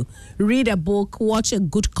do? Read a book, watch a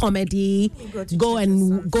good comedy,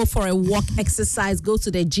 go for a walk, exercise, go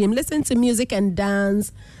to the gym, listen to music and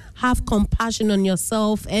dance, have compassion on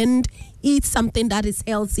yourself, and eat something that is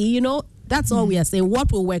healthy. You know, that's all we are saying.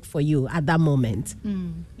 What will work for you at that moment?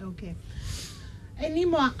 Okay.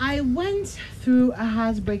 Anymore, I went through a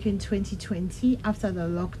heartbreak in 2020 after the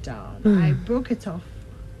lockdown. I broke it off,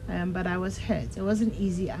 but I was hurt. It wasn't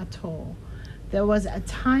easy at all. There was a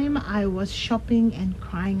time I was shopping and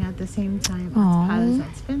crying at the same time at Palace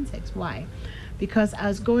at Spentex. Why? Because I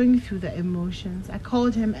was going through the emotions. I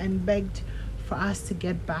called him and begged for us to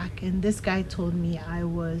get back, and this guy told me I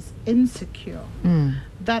was insecure.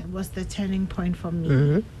 That was the turning point for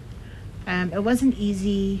me. It wasn't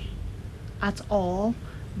easy at all,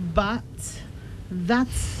 but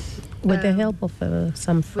that's with the help of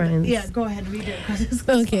some friends. Go ahead, read it. 'Cause it's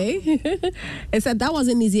Okay. It said that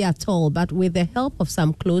wasn't easy at all, but with the help of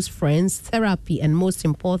some close friends, therapy, and most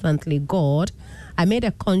importantly, God, I made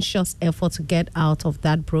a conscious effort to get out of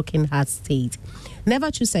that broken heart state. Never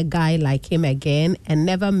choose a guy like him again and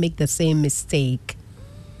never make the same mistake.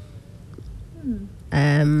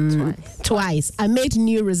 Twice. I made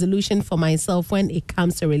new resolution for myself when it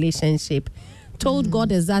comes to relationship. Told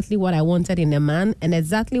God exactly what I wanted in a man, and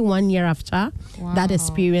exactly 1 year after that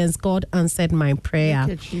experience, God answered my prayer.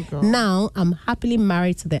 Now I'm happily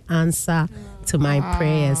married to the answer to my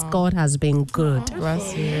prayers. God has been good.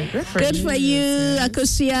 Good for you,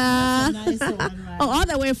 Akosia. nice one, right? All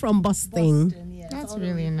the way from Boston. That's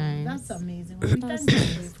really nice. That's amazing. Well, we thank you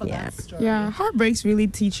for that story. Yeah, heartbreaks really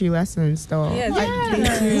teach you lessons, though. Yes.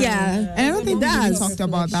 Yeah. And I don't think we really talked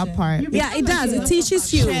about that part. Yeah, it does. It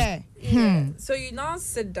teaches you. So you now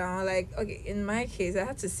sit down, like, okay, in my case, I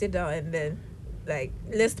had to sit down and then like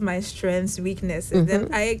list my strengths, weaknesses.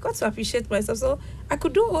 Then I got to appreciate myself. So I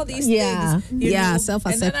could do all these things. You know?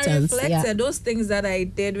 Self-acceptance. And then I reflected those things that I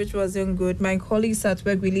did, which wasn't good. My colleagues at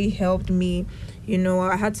work really helped me,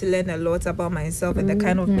 I had to learn a lot about myself and the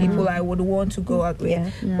kind of people I would want to go out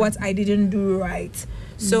with, what I didn't do right.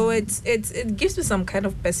 So it gives you some kind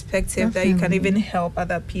of perspective that you can even help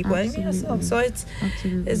other people and even yourself. So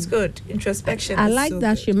it's good. Introspection. I is like so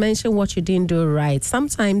that good. you mentioned what you didn't do right.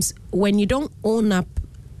 Sometimes when you don't own up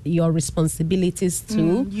your responsibilities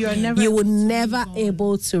too, you will never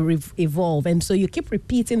able to evolve, and so you keep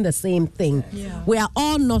repeating the same thing. We are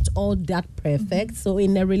all not all that perfect, so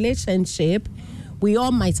in a relationship we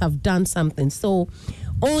all might have done something. So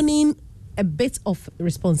owning a bit of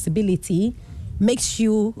responsibility makes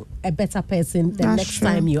you a better person the next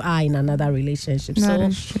time you are in another relationship. So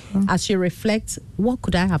as you reflect, what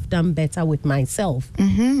could I have done better with myself?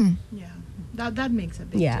 That makes a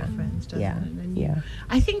big difference, doesn't it? And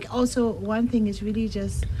I think also one thing is really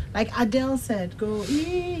just like Adele said, go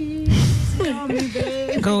easy on me,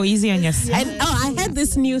 babe. Go easy on yourself. And I heard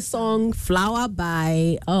this new song, Flower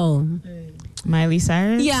by Miley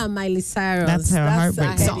Cyrus. Yeah, Miley Cyrus. That's her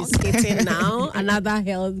heartbreak song. It's hitting now. Another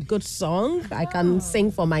good song. I can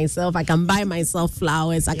sing for myself. I can buy myself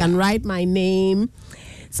flowers. I can write my name.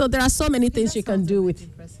 So there are so many things you can do with.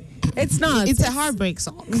 It's not. It's a heartbreak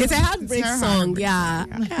song. It's a heartbreak song. Yeah,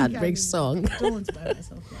 heartbreak song. Don't buy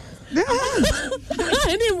myself flowers.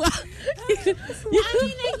 Anyway, I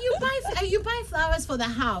mean, like you buy flowers for the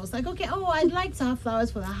house. Like, okay, I'd like to have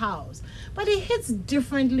flowers for the house, but it hits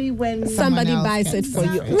differently when somebody buys it for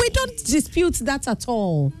you. We don't dispute that at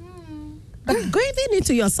all. But giving it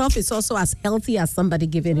to yourself is also as healthy as somebody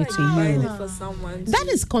giving it to you. For someone. That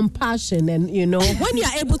is compassion, and when you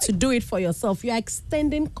are able to do it for yourself, you are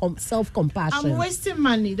extending self-compassion. I'm wasting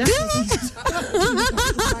money. That's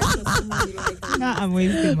I'm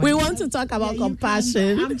wasting money. We want to talk about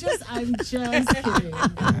compassion. I'm just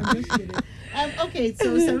kidding. Okay,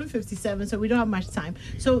 so 7:57, so we don't have much time.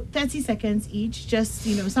 So 30 seconds each, just,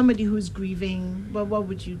 somebody who's grieving, what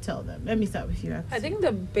would you tell them? Let me start with you. I think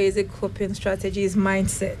the basic coping strategy is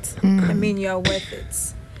mindset. I mean, you are worth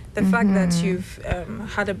it. The fact that you've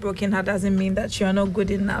had a broken heart doesn't mean that you are not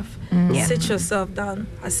good enough. Sit yourself down,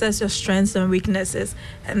 assess your strengths and weaknesses,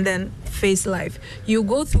 and then face life. You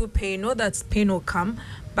go through pain, know that pain will come,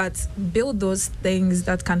 but build those things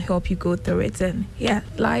that can help you go through it. And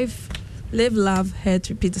live, love, hurt,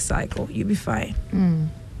 repeat the cycle. You'll be fine.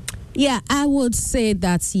 Yeah, I would say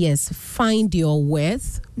that, yes, find your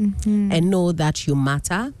worth and know that you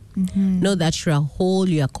matter. Know that you're whole,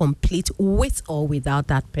 you're complete with or without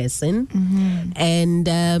that person.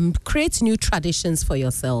 And create new traditions for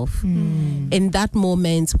yourself. In that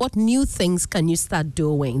moment, what new things can you start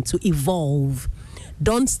doing to evolve?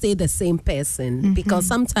 Don't stay the same person, because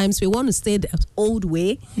sometimes we want to stay the old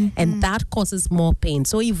way and that causes more pain.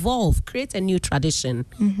 So evolve, create a new tradition,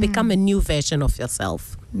 become a new version of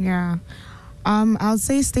yourself. Yeah. I'll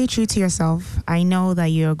say stay true to yourself. I know that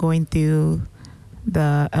you're going through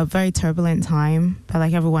a very turbulent time, but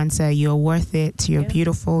like everyone said, you're worth it. You're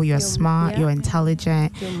beautiful, you're smart, you're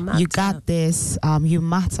intelligent, you got this. You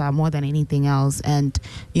matter more than anything else, and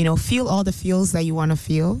feel all the feels that you want to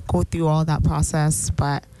feel, go through all that process,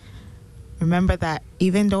 but remember that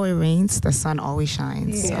even though it rains, the sun always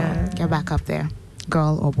shines. So get back up there,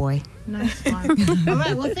 girl or boy. Nice one. All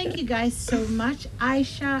right, well, thank you guys so much,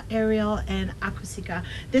 Aisha, Ariel, and Akusika.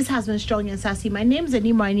 This has been Strong and Sassy. My name is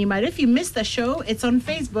Anima. If you missed the show, it's on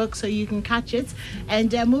Facebook, so you can catch it.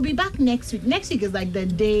 And we'll be back next week. Next week is like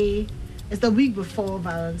it's the week before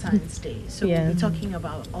Valentine's Day. So we'll be talking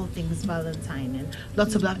about all things Valentine and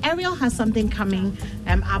lots of love. Ariel has something coming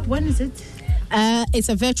up. When is it? It's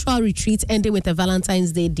a virtual retreat ending with a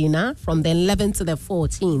Valentine's Day dinner from the 11th to the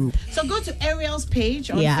 14th. So go to Ariel's page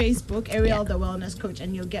on Facebook, Ariel the Wellness Coach,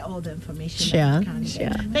 and you'll get all the information that you can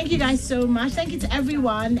get. Thank you guys so much. Thank you to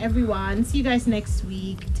everyone. See you guys next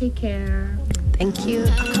week. Take care. Thank you.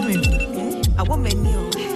 I want menu.